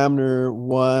Granny Hamner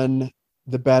won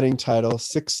the batting title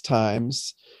 6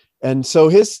 times. And so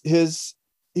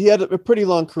he had a pretty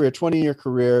long career, 20-year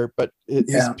career, but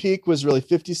his peak was really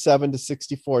 57 to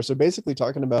 64. So basically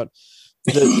talking about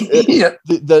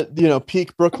the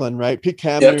peak Brooklyn, right? Peak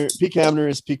Hamner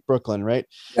is peak Brooklyn, right?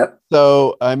 Yep.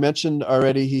 So I mentioned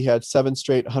already he had 7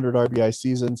 straight 100 RBI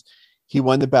seasons. He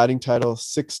won the batting title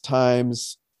 6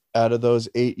 times out of those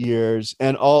 8 years,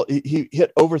 and he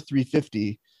hit over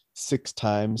 350 6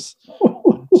 times.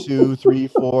 1, 2, 3,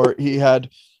 4. He had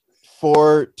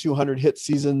 4 200 hit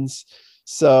seasons.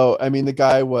 So I mean, the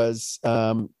guy was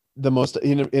the most.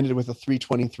 He ended with a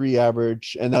 323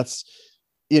 average, and that's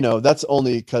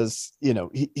only because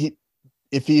he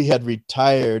if he had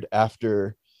retired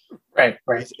after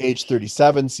his age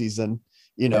 37 season,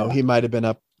 he might have been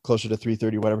up closer to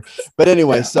 330, whatever. But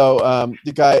anyway, so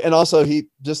the guy, and also he,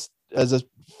 just as a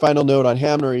final note on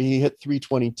Hamner, he hit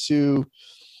 322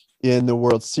 in the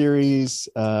World Series,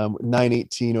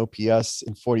 918 OPS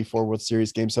in 44 World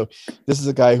Series games. So this is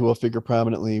a guy who will figure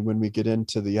prominently when we get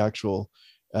into the actual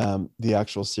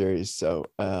series. So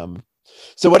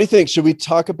what do you think? Should we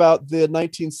talk about the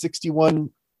 1961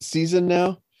 season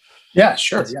now? Yeah,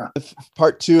 sure. Yeah.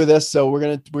 Part 2 of this. So we're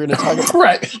gonna talk about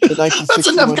right. the 1961. That's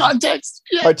enough context.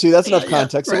 Yeah. Part 2. That's enough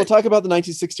context. So right. we'll talk about the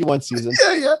 1961 season.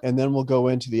 Yeah. And then we'll go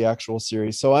into the actual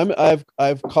series. So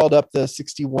I've called up the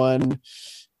 61,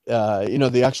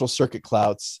 the actual circuit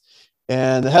clouds.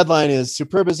 And the headline is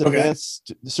Superbas advanced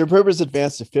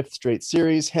to 5th straight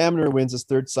series. Hamner wins his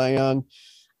 3rd Cy Young.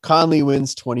 Conley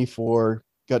wins 24,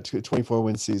 got to a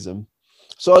 24-win season.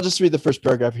 So I'll just read the first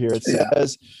paragraph here. It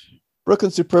says,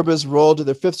 Brooklyn Superbas rolled to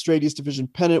their 5th straight East Division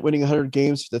pennant, winning 100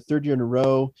 games for the 3rd year in a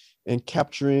row and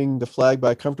capturing the flag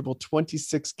by a comfortable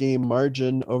 26-game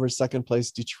margin over second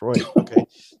place Detroit. Okay,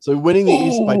 so winning the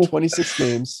East by 26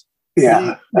 games.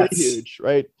 Yeah, pretty huge,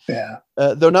 right? Yeah.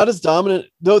 Though not as dominant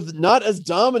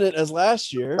as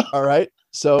last year. All right.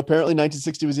 So apparently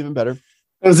 1960 was even better.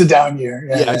 It was a down year.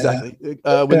 Yeah, exactly.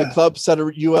 When the club set a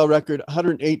UL record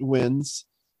 108 wins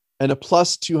and a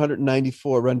plus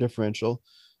 294 run differential,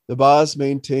 the Bas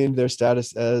maintained their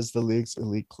status as the league's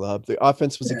elite club. The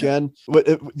offense was again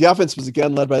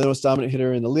led by the most dominant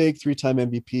hitter in the league, 3-time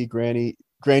MVP Granny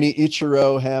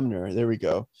Ichiro Hamner. There we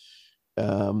go.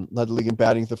 Led the league in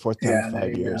batting for the 4th time in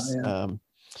 5 years.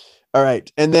 All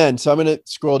right. And then, so I'm going to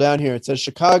scroll down here. It says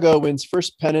Chicago wins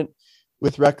first pennant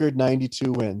with record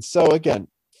 92 wins. So again,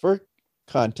 for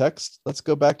context, let's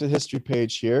go back to the history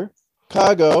page here.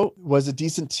 Chicago was a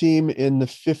decent team in the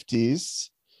 50s,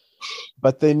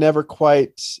 but they never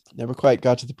quite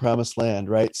got to the promised land,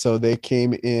 right? So they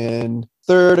came in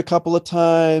 3rd a couple of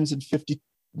times in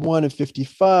 51 and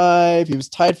 55. He was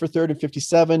tied for 3rd in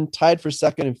 57, tied for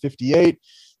 2nd in 58,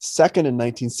 2nd in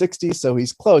 1960. So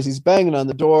he's close. He's banging on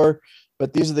the door.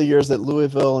 But these are the years that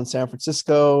Louisville and San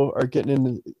Francisco are getting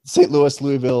in. St. Louis,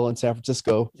 Louisville, and San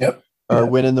Francisco are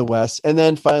winning the West. And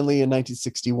then finally in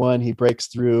 1961, he breaks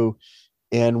through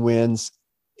and wins.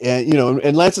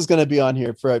 And Lance is going to be on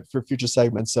here for future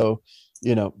segments. So,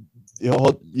 stay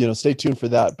tuned for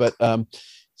that. But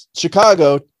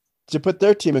Chicago, to put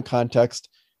their team in context,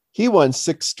 he won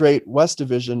 6 straight West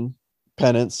Division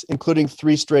pennants, including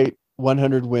 3 straight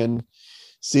 100-win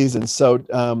seasons.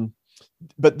 So,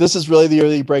 but this is really the year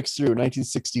that he breaks through,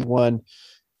 1961.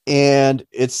 And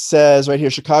it says right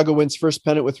here, Chicago wins first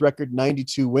pennant with record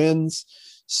 92 wins.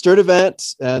 S-turd,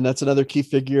 and that's another key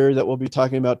figure that we'll be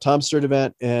talking about. Tom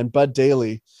S-turd and Bud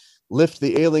Daly lift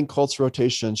the ailing Colts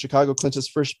rotation. Chicago clinches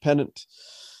first pennant.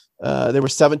 They were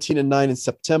 17-9 in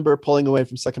September, pulling away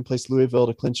from second place Louisville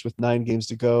to clinch with 9 games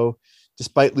to go,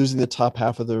 despite losing the top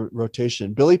half of the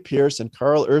rotation. Billy Pierce and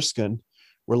Carl Erskine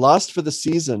were lost for the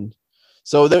season.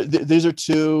 So these are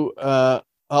 2 Hall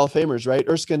of Famers, right?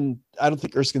 Erskine, I don't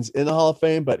think Erskine's in the Hall of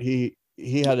Fame, but he's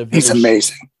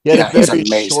amazing. He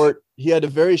had a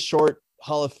very short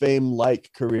Hall of Fame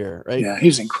like career, right? Yeah,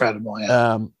 he's incredible.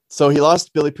 Yeah. So he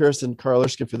lost Billy Pierce and Carl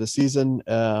Erskine for the season.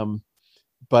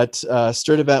 But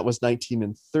S-turd was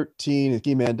 19-13, a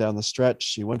key man down the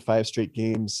stretch. He won 5 straight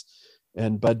games,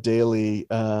 and Bud Daly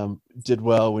did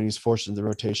well when he's forced into the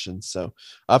rotation. So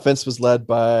offense was led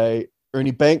by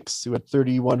Ernie Banks, who had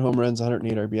 31 home runs,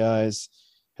 108 RBIs,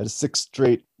 had a 6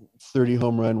 straight 30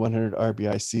 home run, 100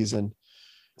 RBI season.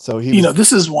 So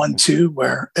this is one too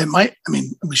where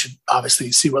we should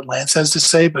obviously see what Lance has to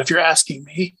say, but if you're asking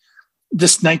me,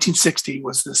 this 1960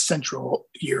 was the central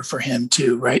year for him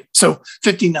too, right? So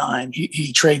 59,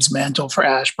 he trades Mantle for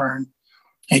Ashburn,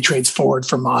 and he trades Ford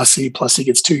for Mossi, plus he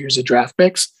gets 2 years of draft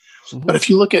picks. Mm-hmm. But if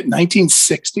you look at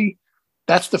 1960,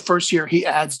 that's the first year he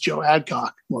adds Joe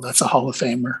Adcock. Well, that's a Hall of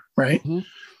Famer, right? Mm-hmm.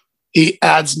 He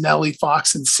adds Nellie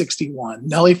Fox in 61.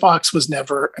 Nellie Fox was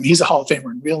never, he's a Hall of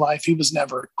Famer in real life. He was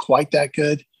never quite that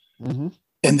good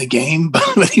in the game,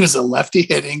 but he was a lefty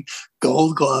hitting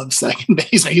Gold Glove second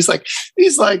baseman. He's like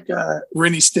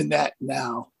Rennie Stinnett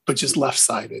now, but just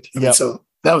left-sided. So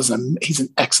he's an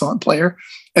excellent player.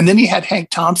 And then he had Hank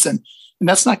Thompson, and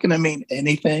that's not going to mean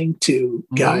anything to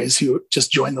guys who just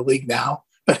joined the league now.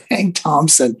 But Hank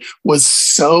Thompson was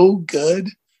so good.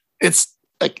 It's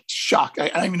like shock. I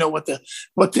don't even know what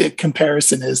the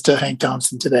comparison is to Hank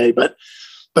Thompson today, but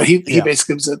he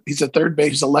basically he's a third base,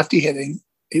 he's a lefty hitting.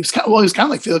 He was kind of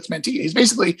like Felix Mantilla. He's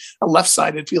basically a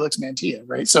left-sided Felix Mantilla,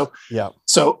 right? So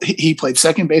he played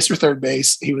second base or third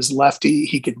base. He was lefty.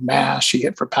 He could mash. He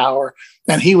hit for power,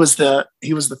 and he was the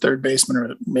third baseman,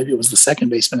 or maybe it was the second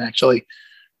baseman actually,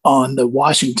 on the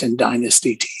Washington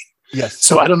Dynasty team. Yes.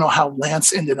 So I don't know how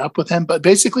Lance ended up with him, but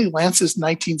basically Lance's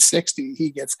 1960. He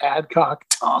gets Adcock,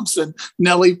 Thompson,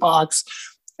 Nellie Fox,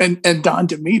 and Don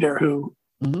Demeter, who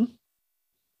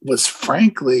was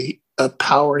frankly a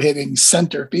power hitting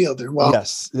center fielder. Well,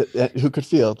 yes, who could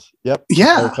field? Yep.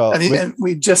 Yeah, and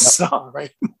we just saw,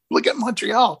 right? Look at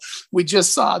Montreal. We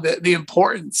just saw the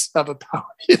importance of a power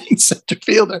hitting center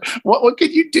fielder. What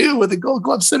could you do with a Gold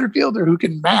Glove center fielder who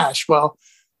can mash? Well,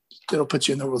 it'll put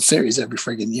you in the World Series every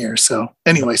friggin' year. So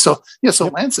anyway,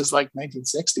 Lance's like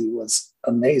 1960 was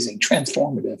amazing,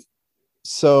 transformative.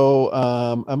 So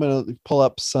I'm going to pull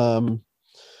up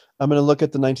I'm going to look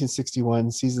at the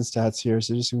 1961 season stats here.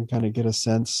 So just so we can kind of get a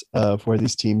sense of where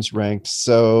these teams ranked.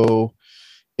 So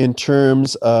in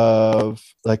terms of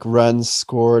like runs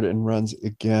scored and runs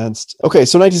against. Okay,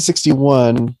 so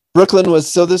 1961, Brooklyn was,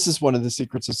 so this is one of the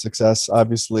secrets of success,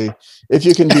 obviously. If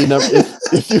you can be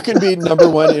if you can be number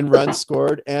one in runs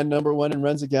scored and number one in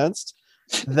runs against,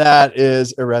 that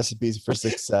is a recipe for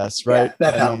success, right? Yeah,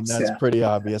 that helps. That's pretty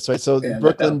obvious, right? So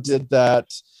Brooklyn did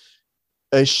that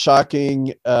a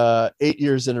shocking 8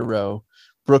 years in a row.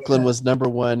 Brooklyn was number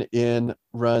one in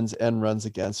runs and runs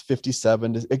against,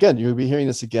 57 again, you'll be hearing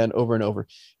this again over and over,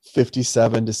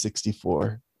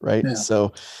 57-64, right? Yeah.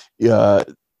 So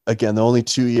again, the only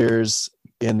 2 years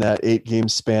in that 8 game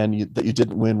span that you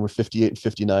didn't win were 58 and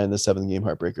 59, the 7-game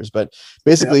heartbreakers. But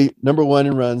basically number one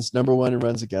in runs, number one in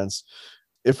runs against.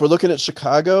 If we're looking at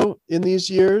Chicago in these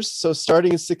years, so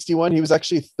starting in 61, he was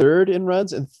actually third in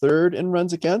runs and third in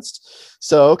runs against.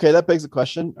 So, okay, that begs the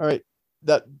question. All right,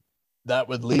 that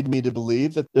would lead me to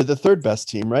believe that they're the third best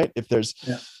team, right? If there's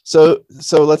so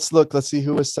let's see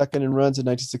who was second in runs in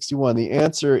 1961. The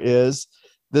answer is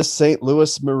the St.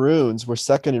 Louis Maroons were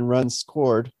second in runs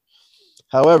scored.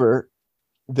 However,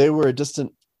 they were a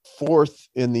distant fourth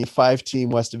in the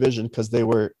 5-team West Division because they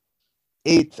were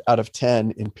 8th out of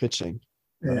 10 in pitching.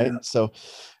 Right. So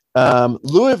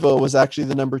Louisville was actually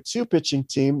the number 2 pitching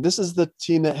team. This is the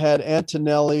team that had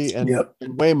Antonelli and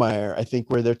Waymire, I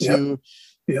think, were their two.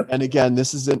 And again,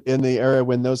 this is in the era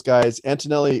when those guys,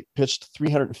 Antonelli pitched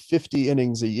 350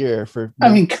 innings a year for. I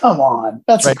mean, come on,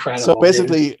 that's incredible. So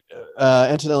basically,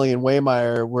 Antonelli and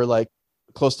Waymire were like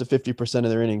close to 50% of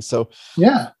their innings. So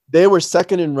they were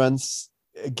second in runs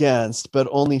against, but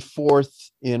only 4th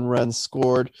in runs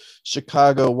scored.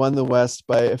 Chicago won the West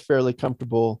by a fairly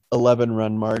comfortable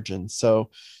 11-run margin. So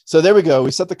there we go.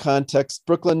 We set the context.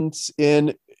 Brooklyn's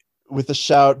in with a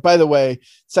shout. By the way,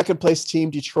 second place team,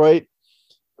 Detroit.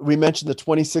 We mentioned the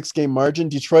 26-game margin.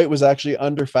 Detroit was actually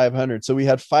under 500. So we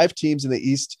had 5 teams in the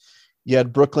East. You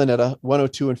had Brooklyn at a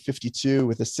 102-52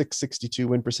 with a 662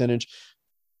 win percentage.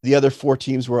 The other 4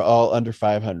 teams were all under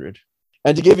 500.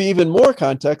 And to give you even more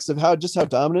context of how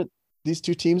dominant these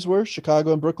 2 teams were,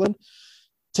 Chicago and Brooklyn,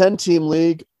 10-team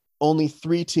league, only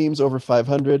 3 teams over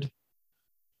 500.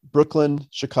 Brooklyn,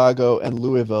 Chicago, and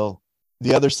Louisville.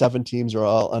 The other 7 teams are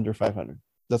all under 500.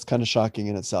 That's kind of shocking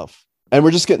in itself. And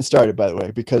we're just getting started, by the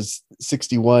way, because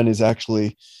 61 is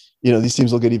actually, these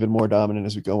teams will get even more dominant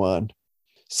as we go on.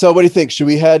 So what do you think? Should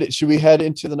we head into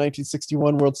the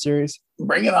 1961 World Series?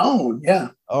 Bring it on. Yeah.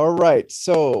 All right.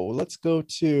 So let's go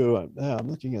to, I'm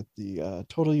looking at the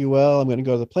total UL. I'm going to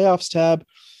go to the playoffs tab.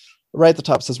 Right at the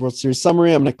top says World Series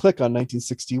summary. I'm going to click on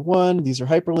 1961. These are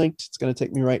hyperlinked. It's going to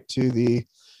take me right to the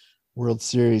World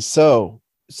Series. So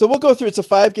we'll go through. It's a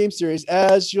 5-game series.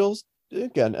 As you'll,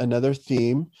 again, another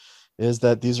theme is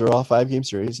that these are all 5-game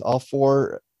series. All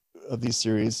 4 of these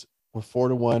series were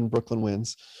 4-1 Brooklyn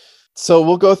wins. So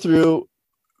we'll go through.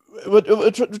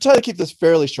 We'll try to keep this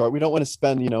fairly short. We don't want to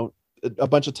spend, a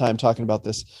bunch of time talking about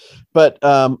this. But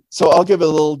so I'll give a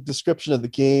little description of the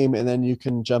game, and then you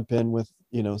can jump in with,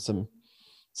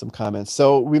 some comments.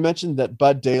 So we mentioned that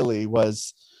Bud Daly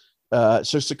was.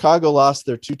 So Chicago lost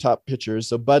their 2 top pitchers.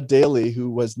 So Bud Daly, who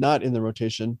was not in the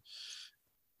rotation,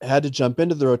 had to jump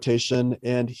into the rotation,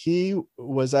 and he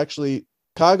was actually,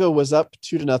 Chicago was up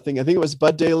 2-0. I think it was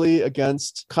Bud Daly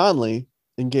against Conley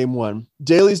in game 1.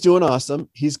 Daly's doing awesome.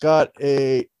 He's got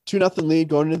a 2-0 lead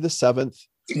going into the 7th.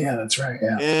 Yeah, that's right.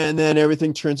 Yeah. And then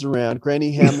everything turns around.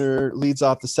 Granny Hamner leads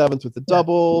off the 7th with a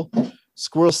double.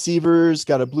 Squirrel Seavers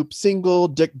got a bloop single.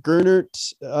 Dick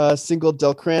Gernert singled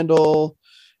Del Crandall.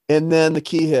 And then the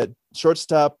key hit,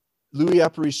 shortstop Louis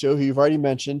Aparicio, who you've already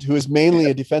mentioned, who is mainly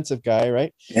a defensive guy,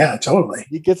 right? Yeah, totally.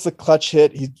 He gets the clutch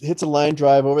hit. He hits a line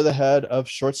drive over the head of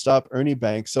shortstop Ernie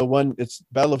Banks. So it's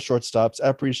battle of shortstops.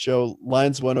 Aparicio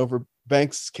lines one over.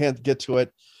 Banks can't get to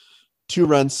it. 2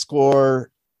 runs score.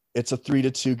 It's a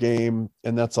 3-2 game,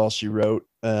 and that's all she wrote.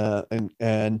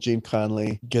 And Gene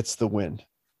Conley gets the win.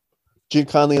 Gene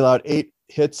Conley allowed 8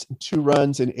 hits and 2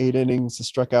 runs in 8 innings,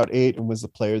 struck out 8, and was the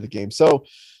player of the game. So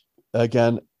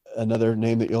again, another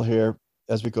name that you'll hear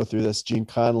as we go through this, Gene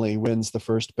Conley wins the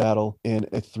first battle in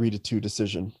a 3-2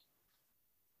 decision.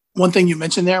 One thing you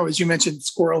mentioned there was you mentioned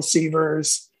Squirrel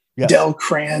Seavers Yes. Del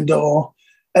Crandall,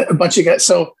 a bunch of guys.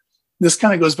 So this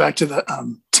kind of goes back to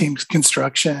the team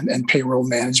construction and payroll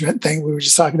management thing we were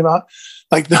just talking about.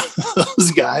 Like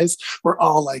those guys were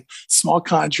all like small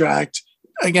contract,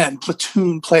 again,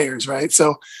 platoon players, right?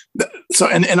 So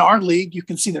in our league, you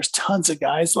can see there's tons of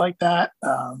guys like that.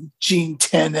 Gene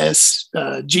Tennis,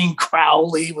 Gene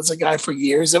Crowley was a guy for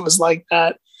years that was like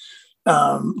that.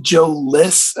 Joe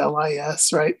Liss,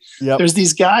 Lis, right? Yep. There's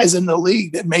these guys in the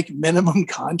league that make minimum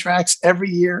contracts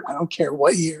every year. I don't care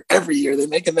what year, every year they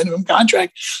make a minimum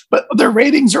contract, but their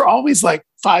ratings are always like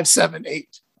 5, 7,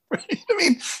 8. Right? I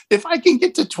mean, if I can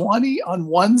get to 20 on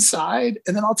one side,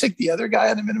 and then I'll take the other guy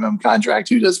on a minimum contract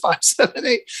who does 5, 7,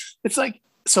 8. It's like,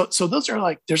 so those are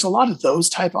like, there's a lot of those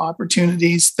type of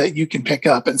opportunities that you can pick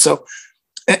up. And so,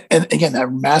 and again,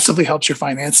 that massively helps your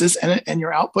finances and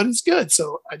your output is good.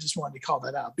 So I just wanted to call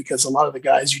that out because a lot of the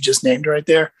guys you just named right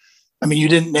there, I mean, you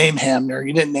didn't name Hamner,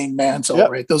 you didn't name Mantle,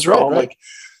 right? Those are all like,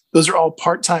 those are all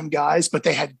part-time guys, but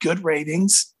they had good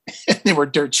ratings and they were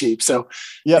dirt cheap. So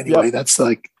anyway, that's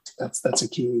like, that's a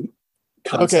key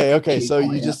concept. Okay. So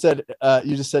you just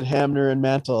said Hamner and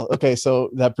Mantle. Okay. So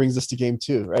that brings us to game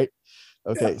 2, right?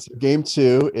 Okay. Yeah. So game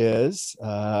 2 is,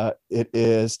 it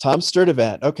is Tom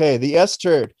Sturdivant. Okay. The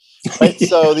S-turd, right?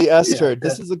 So the S-turd,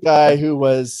 this is a guy who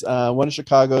was, one of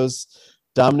Chicago's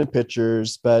dominant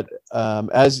pitchers, but,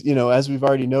 as you know, as we've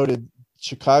already noted,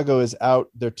 Chicago is out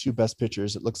their 2 best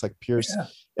pitchers. It looks like Pierce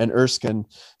and Erskine.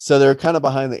 So they're kind of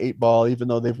behind the 8 ball, even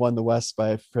though they've won the West by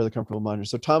a fairly comfortable margin.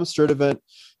 So Tom Sturdivant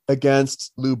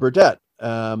against Lou Burdette.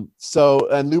 And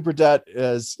Lou Burdette,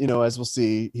 as you know, as we'll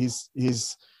see, he's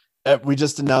we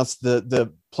just announced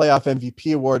the playoff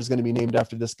MVP award is going to be named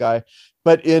after this guy.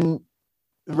 But in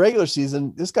the regular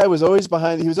season, this guy was always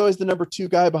behind. He was always the number 2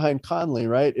 guy behind Conley,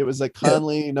 right? It was like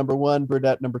Conley number 1,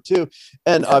 Burdette number 2,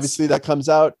 and obviously that comes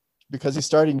out because he's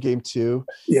starting game 2.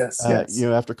 Yes. You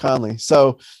know, after Conley.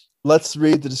 So let's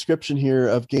read the description here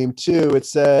of game 2. It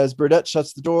says Burdette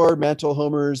shuts the door. Mantle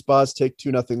homers. Boz take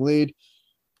 2-0 lead.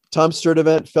 Tom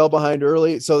Sturdivant fell behind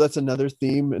early. So that's another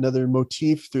theme, another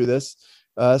motif through this.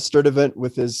 Sturdivant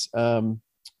with his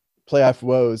playoff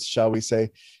woes, shall we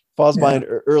say, falls behind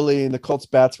early, and the Colts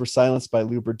bats were silenced by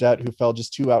Lou Burdette, who fell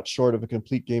just 2 outs short of a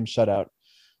complete game shutout.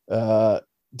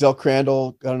 Del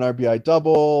Crandall got an RBI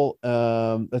double.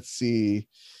 Let's see.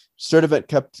 Sturdivant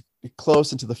kept it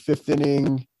close into the 5th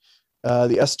inning.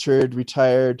 The S-turd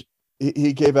retired.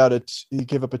 He gave up a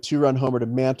 2-run homer to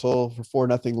Mantle for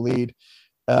 4-0 lead.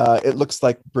 It looks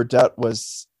like Burdette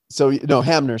was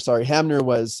Hamner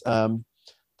was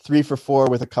 3 for 4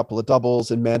 with a couple of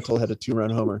doubles, and Mantle had a 2-run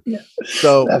homer. Yeah.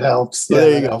 So that helps. So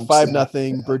there you go.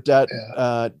 5-0. Burdette.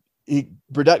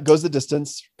 Burdette goes the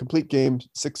distance. Complete game,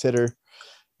 6-hitter.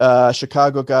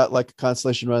 Chicago got like a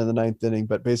consolation run in the 9th inning,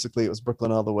 but basically it was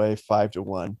Brooklyn all the way,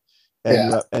 5-1,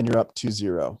 and you're up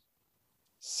 2-0.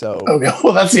 So okay,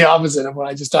 well that's the opposite of what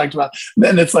I just talked about.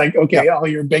 Then it's like, okay, all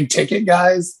your big ticket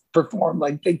guys perform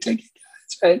like big ticket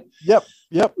guys, right?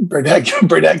 Yep.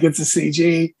 Burdette gets a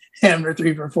CG, Hamner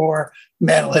 3 for 4,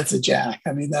 Mantle hits a jack.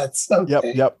 I mean, that's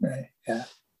okay. Yep. Right. Yeah.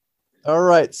 All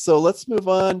right, so let's move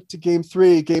on to game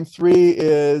 3. Game 3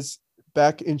 is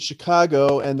back in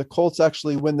Chicago, and the Colts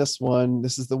actually win this one.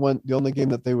 This is the only game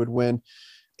that they would win.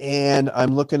 And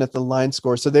I'm looking at the line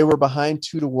score. So they were behind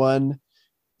 2-1,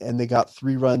 and they got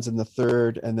 3 runs in the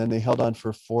 3rd, and then they held on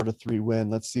for a 4-3 win.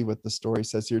 Let's see what the story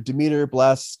says here. Demeter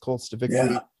blasts Colts to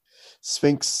victory.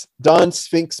 Don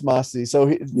Sphinx Mossi. So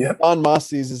Don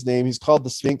Mossi is his name. He's called the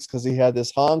Sphinx because he had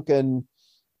this honking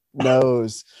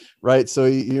nose, right? So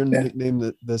you're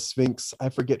nicknamed the Sphinx. I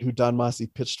forget who Don Mossi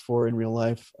pitched for in real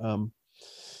life.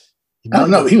 I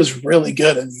don't know. He was really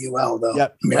good in the UL, though. Yeah,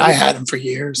 I mean, I had him for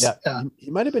years. Yeah.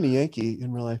 He might have been a Yankee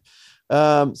in real life.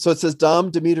 So it says Dom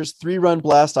Demeter's 3-run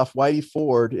blast off Whitey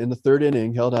Ford in the 3rd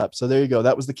inning held up. So there you go.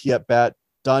 That was the key at bat.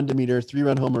 Don Demeter,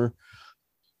 3-run homer.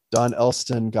 Don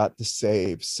Elston got the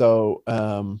save. So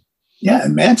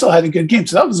and Mantle had a good game.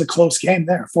 So that was a close game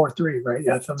there, 4-3, right?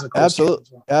 Yeah, that was a close game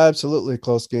as well. Absolutely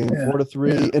close game,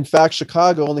 4-3. In fact,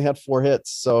 Chicago only had 4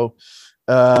 hits. So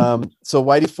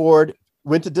Whitey Ford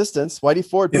went to distance. Whitey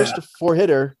Ford pitched a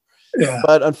 4-hitter,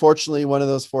 but unfortunately, one of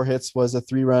those 4 hits was a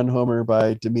 3-run homer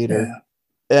by Demeter.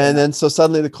 And then so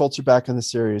suddenly the Colts are back in the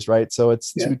series, right? So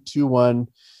it's 2-1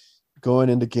 going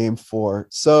into game 4.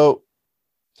 So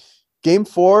game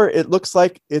 4, it looks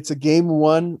like it's a game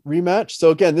 1 rematch. So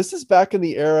again, this is back in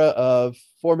the era of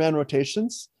 4-man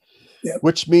rotations,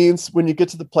 which means when you get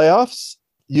to the playoffs,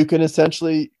 you can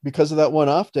essentially, because of that one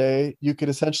off day, you could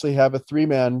essentially have a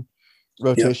 3-man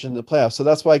rotation in the playoffs. So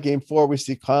that's why game 4, we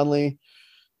see Conley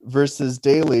versus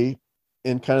Daly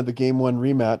in kind of the game 1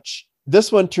 rematch.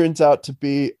 this one turns out to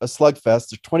be a slugfest.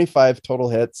 There's 25 total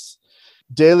hits.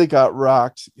 Daly got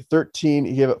rocked 13.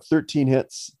 He gave up 13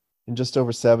 hits in just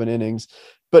over 7 innings.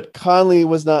 But Conley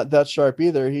was not that sharp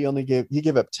either. He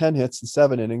gave up 10 hits in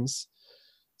 7 innings.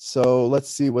 So let's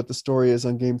see what the story is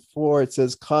on game 4. It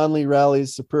says Conley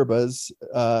rallies Superbas.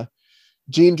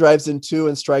 Gene drives in 2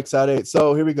 and strikes out 8.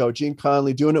 So here we go. Gene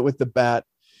Conley doing it with the bat.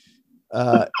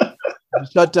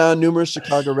 Shut down numerous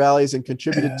Chicago rallies and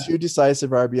contributed 2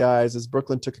 decisive RBIs as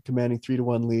Brooklyn took a commanding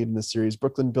 3-1 lead in the series.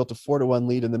 Brooklyn built a 4-1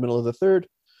 lead in the middle of the third,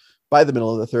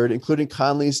 including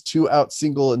Conley's 2-out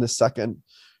single in the second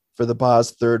for the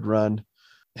Bas' 3rd run.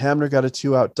 Hamner got a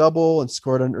 2-out double and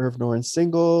scored on Irv Noren's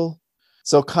single.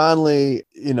 So Conley,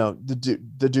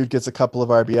 the dude gets a couple of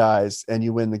RBIs and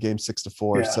you win the game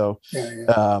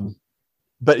 6-4.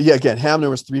 But again, Hamner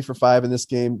was 3 for 5 in this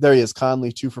game. There he is.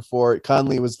 Conley 2 for 4.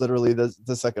 Conley was literally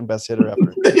the second best hitter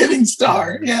ever. The hitting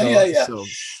star.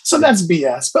 So that's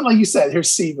BS. But like you said,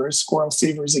 here's Severs, Squirrel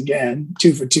Severs again,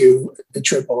 2 for 2, a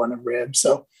triple and a rib.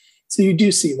 So you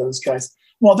do see those guys.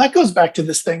 Well, that goes back to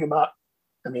this thing about,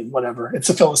 whatever. It's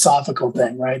a philosophical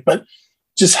thing, right? But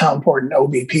just how important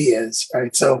OBP is,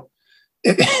 right? So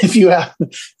if you have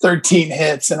 13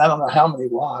 hits and I don't know how many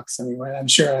walks, right, I'm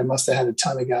sure I must have had a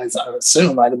ton of guys. I would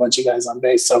assume I had a bunch of guys on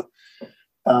base. So,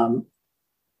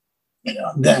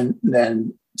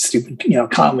 then stupid,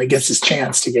 Conley gets his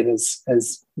chance to get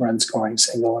his run scoring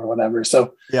single or whatever.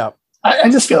 So yeah, I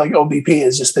just feel like OBP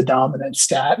is just the dominant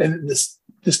stat, and this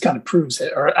kind of proves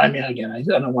it. Or again, I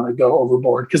don't want to go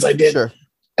overboard because I did,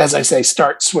 as I say,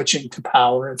 start switching to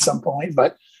power at some point,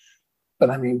 but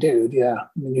dude,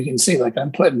 you can see like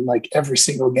I'm putting like every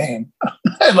single game,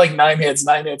 like 9 hits.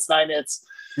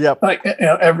 Yep. Like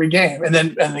every game, and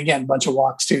again, a bunch of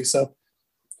walks too. So,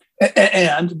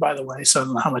 and by the way, so I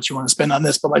don't know how much you want to spend on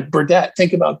this, but like Burdette,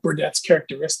 think about Burdette's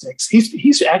characteristics.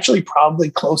 He's actually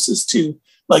probably closest to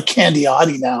like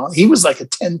Candiotti now. He was like a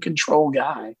 10 control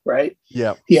guy, right?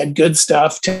 Yeah. He had good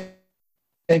stuff, 10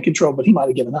 control, but he might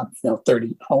have given up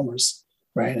 30 homers,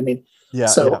 right?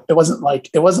 It wasn't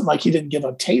like he didn't give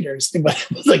up taters, but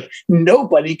it was like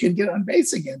nobody could get on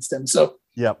base against him. So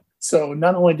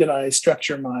not only did I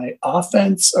structure my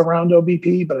offense around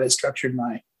OBP, but I structured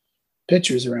my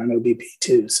pitchers around OBP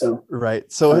too. So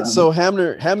so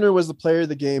Hamner was the player of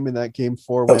the game in that game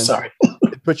 4 win. Oh, sorry.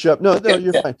 It put you up. No,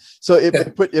 you're fine. So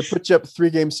it put you up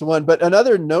 3-1. But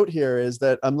another note here is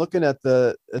that I'm looking at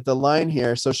the line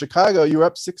here. So Chicago, you were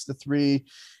up 6-3.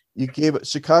 You gave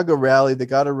Chicago rally. They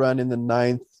got a run in the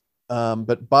 9th,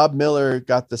 but Bob Miller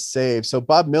got the save. So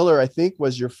Bob Miller, I think,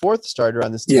 was your 4th starter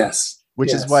on this team. Yes.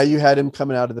 Which is why you had him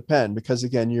coming out of the pen, because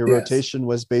again, your rotation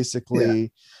was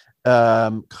basically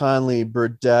Conley,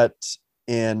 Burdette,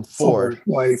 and Ford.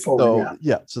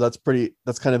 So that's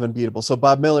kind of unbeatable. So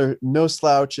Bob Miller, no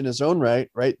slouch in his own right?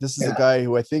 This is a guy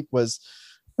who I think was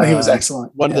he was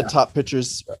excellent. One of the top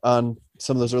pitchers on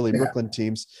some of those early Brooklyn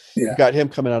teams. You got him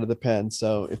coming out of the pen.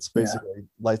 So it's basically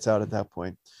lights out at that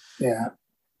point. Yeah.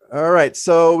 All right.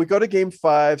 So we go to game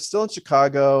 5, still in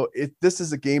Chicago. This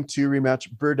is a game 2 rematch,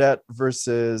 Burdette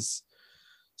versus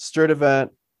S-turd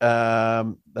event.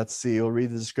 Let's see. We'll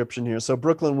read the description here. So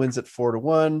Brooklyn wins at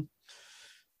 4-1.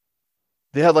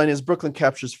 The headline is Brooklyn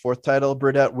captures 4th title.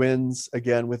 Burdette wins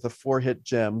again with a 4-hit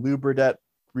gem. Lou Burdette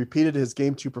repeated his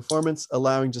game 2 performance,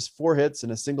 allowing just 4 hits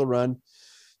and a single run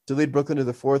to lead Brooklyn to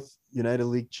the 4th United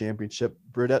League Championship.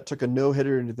 Burdette took a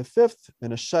no-hitter into the 5th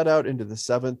and a shutout into the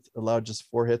 7th, allowed just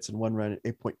 4 hits and 1 run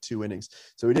in 8.2 innings.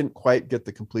 So he didn't quite get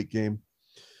the complete game.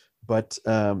 But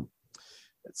let's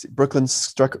see. Brooklyn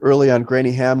struck early on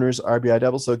Granny Hamner's RBI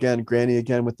double. So again, Granny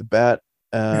again with the bat.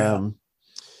 Hamner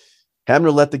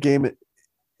let the game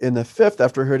in the 5th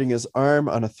after hurting his arm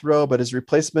on a throw, but his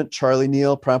replacement, Charlie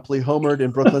Neal, promptly homered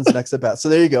in Brooklyn's next at bat. So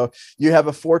there you go. You have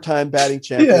a 4-time batting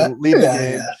champion lead the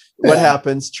game. What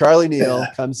happens? Charlie Neal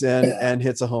comes in and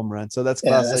hits a home run. So that's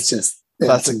classic.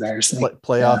 Classic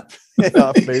playoff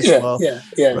baseball.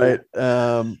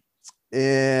 Right.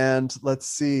 And let's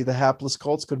see. The hapless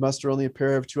Colts could muster only a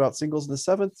pair of 2-out singles in the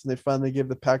 7th, and they finally gave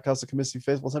the packed house of Comiskey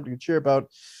faithful something to cheer about,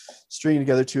 stringing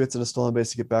together 2 hits and a stolen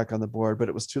base to get back on the board. But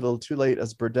it was too little, too late,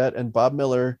 as Burdette and Bob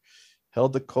Miller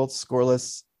held the Colts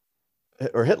scoreless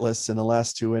or hitless in the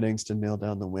last 2 innings to nail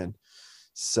down the win.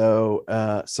 So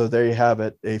there you have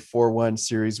it, a 4-1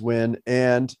 series win,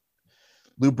 and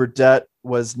Lou Burdette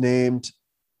was named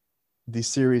the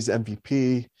series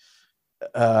MVP.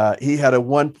 He had a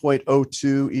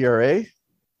 1.02 ERA.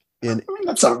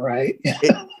 That's all right.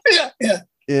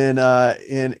 in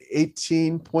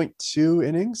 18.2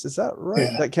 innings. Is that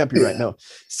right? Yeah. That can't be right. No,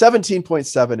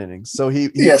 17.7 innings. So he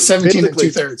 17 and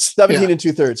 2/3. 17 and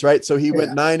 2/3, right? So he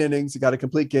went 9 innings, he got a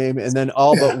complete game, and then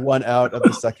all but one out of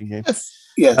the second game.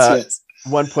 Yes.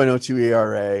 1.02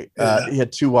 ERA. He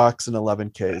had 2 walks and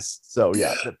 11 Ks. So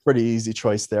a pretty easy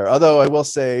choice there. Although I will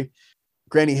say,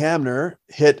 Granny Hamner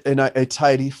hit a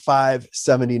tidy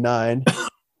 579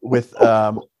 with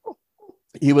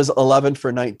he was 11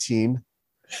 for 19.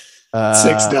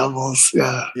 6 doubles.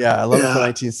 11 for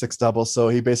 19, 6 doubles. So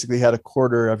he basically had a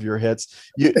quarter of your hits.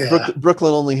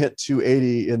 Brooklyn only hit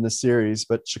 280 in the series,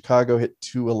 but Chicago hit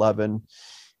 211.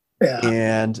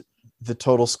 And the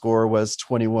total score was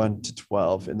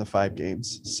 21-12 in the 5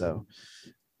 games. Burdette.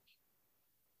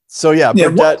 So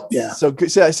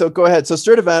go ahead. So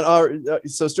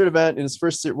Sturdivant in his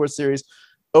first World Series,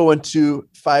 0-2,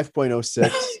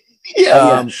 5.06.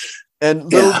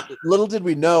 And little did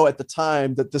we know at the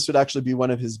time that this would actually be one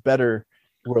of his better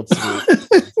World Series,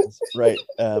 right?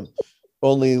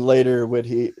 Only later would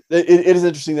he. It is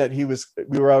interesting that we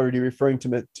were already referring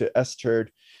to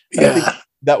S-turd. I think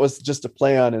that was just a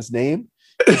play on his name.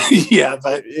 But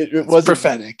it was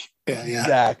prophetic.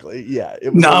 Exactly. Yeah,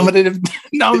 it was nominative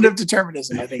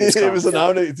determinism. I think it was a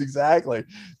nominative. Exactly.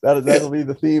 That'll be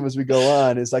the theme as we go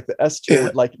on. Is like the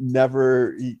S-turd, like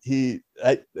never.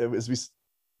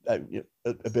 A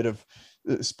bit of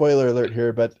spoiler alert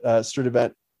here, but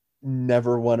Sturdivant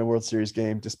never won a World Series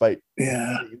game despite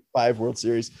 5 World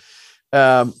Series.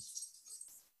 And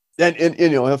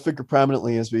he'll figure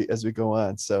prominently as we go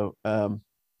on. So,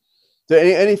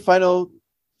 any final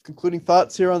concluding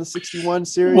thoughts here on the 61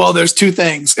 series? Well, there's 2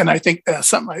 things, and I think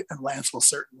something Lance will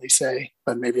certainly say,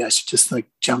 but maybe I should just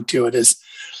jump to it. Is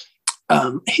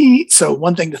so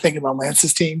one thing to think about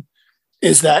Lance's team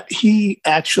is that he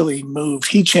actually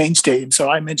changed stadiums.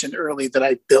 So I mentioned early that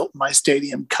I built my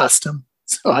stadium custom.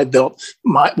 So I built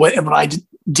what I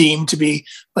deemed to be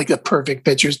like a perfect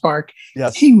pitcher's park.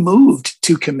 Yes. He moved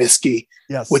to Comiskey,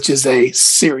 which is a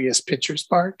serious pitcher's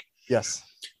park. Yes.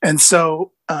 And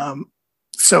so, and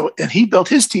he built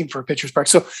his team for a pitcher's park.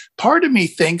 So part of me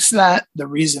thinks that the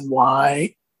reason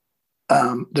why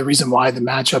the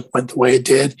matchup went the way it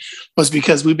did was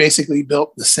because we basically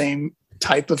built the same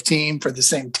type of team for the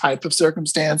same type of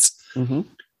circumstance. Mm-hmm.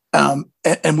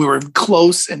 And we were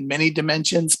close in many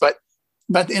dimensions, but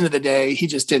at the end of the day, he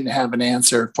just didn't have an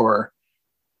answer for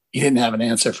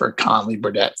Conley,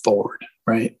 Burdette forward,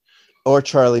 right? Or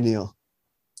Charlie Neal.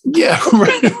 Yeah,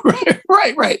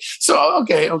 right. So,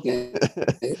 okay.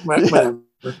 Whatever.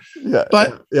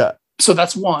 So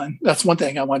that's one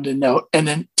thing I wanted to note. And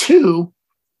then 2,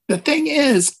 the thing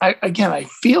is, I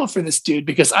feel for this dude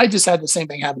because I just had the same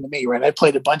thing happen to me, right? I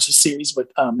played a bunch of series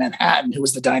with Manhattan, who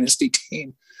was the dynasty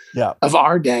team of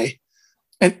our day.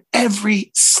 And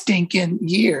every stinking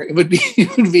year, it would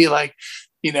be like,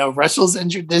 Russell's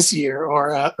injured this year,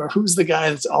 or who's the guy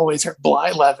that's always hurt?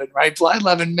 Blyleven, right?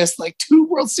 Blyleven missed like 2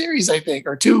 World Series, I think,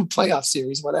 or 2 playoff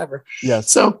series, whatever. Yes.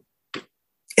 So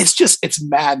it's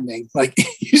maddening. Like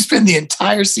you spend the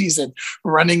entire season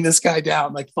running this guy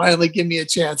down. Like finally give me a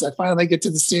chance. I finally get to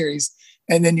the series,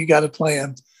 and then you got to play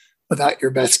him without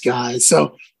your best guys.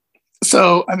 So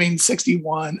I mean,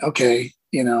 61. Okay,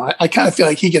 I kind of feel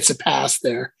like he gets a pass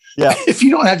there. Yeah. If you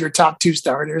don't have your top 2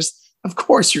 starters, of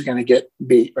course you're going to get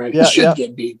beat, right? Yeah, you should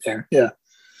get beat there. Yeah.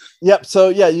 Yep. So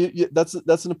you that's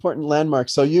an important landmark.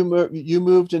 So you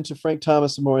moved into Frank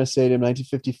Thomas Memorial Stadium,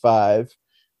 1955.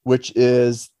 Which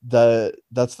is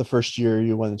that's the first year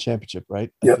you won the championship, right?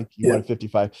 I think you won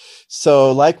 55.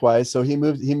 So likewise, he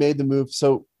made the move.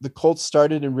 So the Colts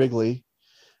started in Wrigley.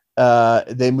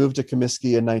 They moved to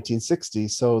Comiskey in 1960.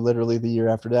 So literally the year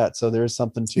after that. So there is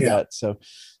something to that. So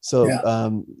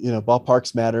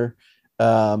ballparks matter.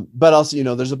 But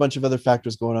also, there's a bunch of other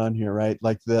factors going on here, right?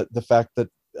 Like the fact that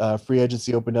free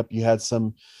agency opened up, you had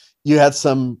 2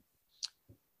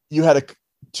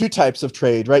 types of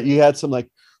trade, right? You had some like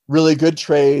really good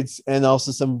trades and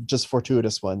also some just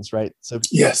fortuitous ones, right? So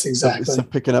yes, exactly. So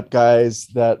picking up guys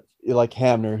that like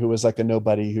Hamner, who was like a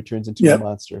nobody who turns into a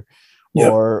monster,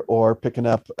 or picking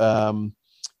up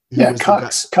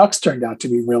Cox turned out to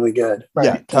be really good, right?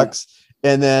 Yeah, Cox,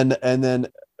 and then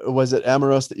was it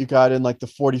Amoros that you got in like the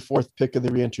 44th pick of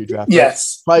the reentry draft?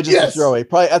 Yes, right? Probably just a throwaway.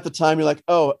 Probably at the time you're like,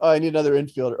 oh, I need another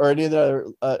infielder, or I need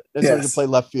another to play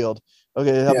left field.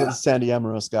 Okay, how about the Sandy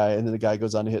Amoros guy? And then the guy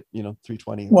goes on to hit,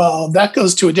 320. Well, that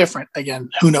goes to a different, again,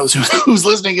 who knows who's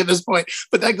listening at this point,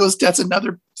 but that's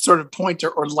another sort of pointer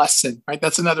or lesson, right?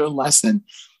 That's another lesson.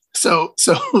 So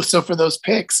for those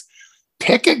picks,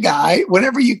 pick a guy,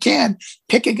 whenever you can,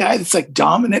 pick a guy that's like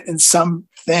dominant in some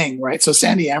thing, right? So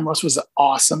Sandy Ambrose was an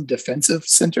awesome defensive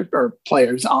center or player.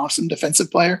 He was an awesome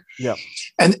defensive player. Yeah.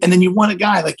 And then you want a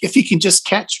guy like if he can just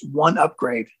catch one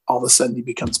upgrade, all of a sudden he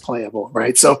becomes playable,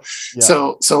 right? So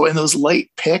in those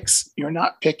late picks, you're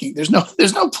not picking. There's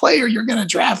no player you're going to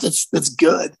draft that's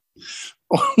good.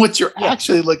 What you're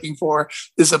actually looking for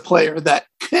is a player that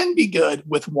can be good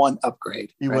with one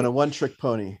upgrade. You want a one-trick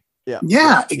pony.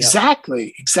 Yeah,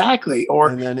 exactly. Or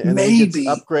and then maybe he gets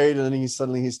upgrade, and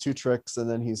then he's two tricks, and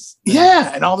then he's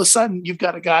and all of a sudden you've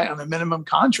got a guy on a minimum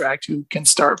contract who can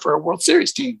start for a World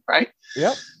Series team, right?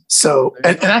 Yep. So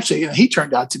and actually, he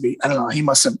turned out to be. I don't know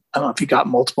if he got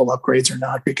multiple upgrades or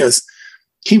not, because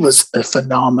he was a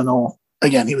phenomenal.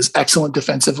 Again, he was excellent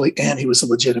defensively, and he was a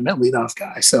legitimate leadoff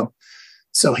guy. So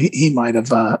he might have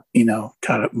got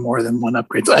more than one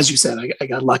upgrade. So as you said, I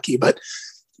got lucky, but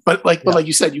like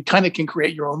you said, you kind of can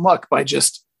create your own luck by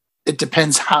it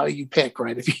depends how you pick,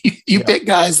 right? If you pick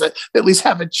guys that at least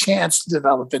have a chance to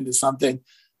develop into something,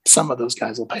 some of those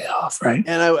guys will pay off, right?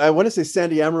 And I want to say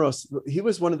Sandy Ambrose, he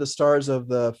was one of the stars of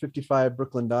the 55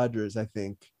 Brooklyn Dodgers, I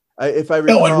think. If I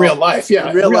recall, in real life,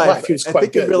 in real life, he was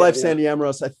quite good. In real life, Sandy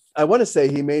Ambrose, I want to say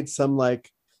he made some like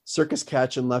circus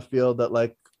catch in left field that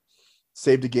like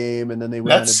saved a game, and then they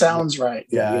went. That sounds right.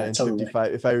 Yeah, in totally.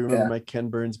 55. If I remember my Ken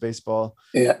Burns baseball.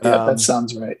 Yeah, that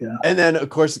sounds right. Yeah. And then, of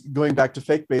course, going back to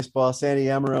fake baseball, Sandy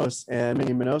Ambrose and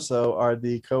Minnie Minoso are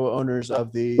the co-owners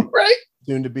of the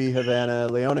soon-to-be Havana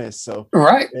Leones. So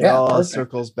it all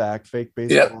circles back. Fake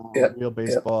baseball, real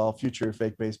baseball, future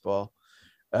fake baseball.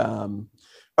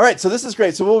 All right, so this is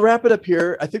great. So we'll wrap it up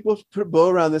here. I think we'll put a bow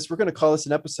around this. We're going to call this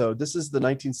an episode. This is the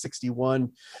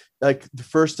 1961, like the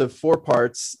first of 4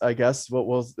 parts, I guess. What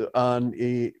was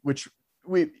which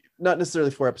we not necessarily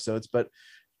 4 episodes, but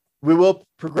we will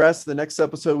progress. The next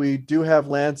episode, we do have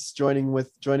Lance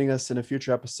joining us in a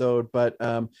future episode, but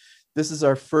this is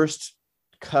our first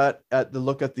cut at the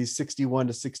look at the 61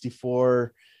 to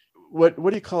 64. What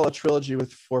do you call a trilogy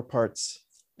with 4 parts?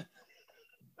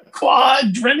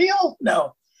 Quadrennial?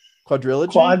 No.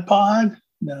 Quadrilogy? Quad pod?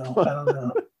 No, I don't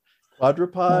know.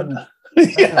 Quadrupod?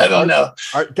 I don't know.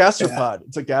 Gastropod.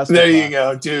 It's a gastropod. There you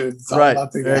go, dude. Right.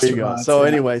 There you go. So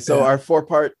anyway, our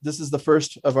 4-part, this is the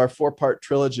first of our 4-part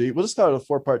trilogy. We'll just call it a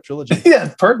 4-part trilogy.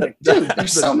 Yeah, perfect. Dude,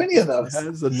 there's so many of those. It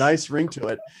has a nice ring to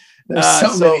it. There's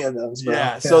so many of those. Bro.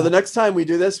 Yeah. So the next time we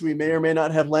do this, we may or may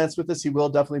not have Lance with us. He will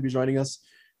definitely be joining us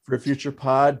for a future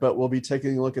pod, but we'll be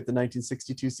taking a look at the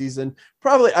 1962 season.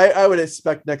 Probably, I would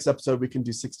expect next episode we can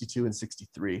do 62 and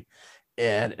 63,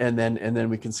 and then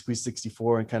we can squeeze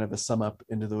 64 and kind of a sum up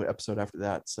into the episode after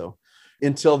that. So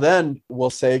until then, we'll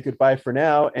say goodbye for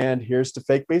now, and here's to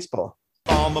fake baseball.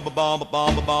 Bomb ba bomb ba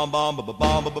bomb ba bomb bomb ba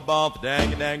bomb ba bomb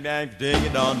dang dang dang ding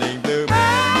a dong ding blue moon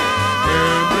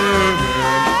blue moon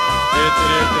it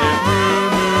moon moon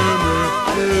moon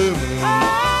blue moon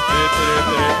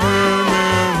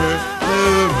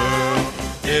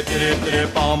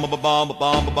it bomb ba bomb ba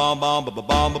bomb ba bomb bomb ba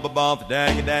bomb ba bomb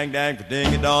dang dang dang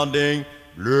ding a dong ding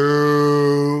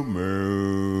blue moon.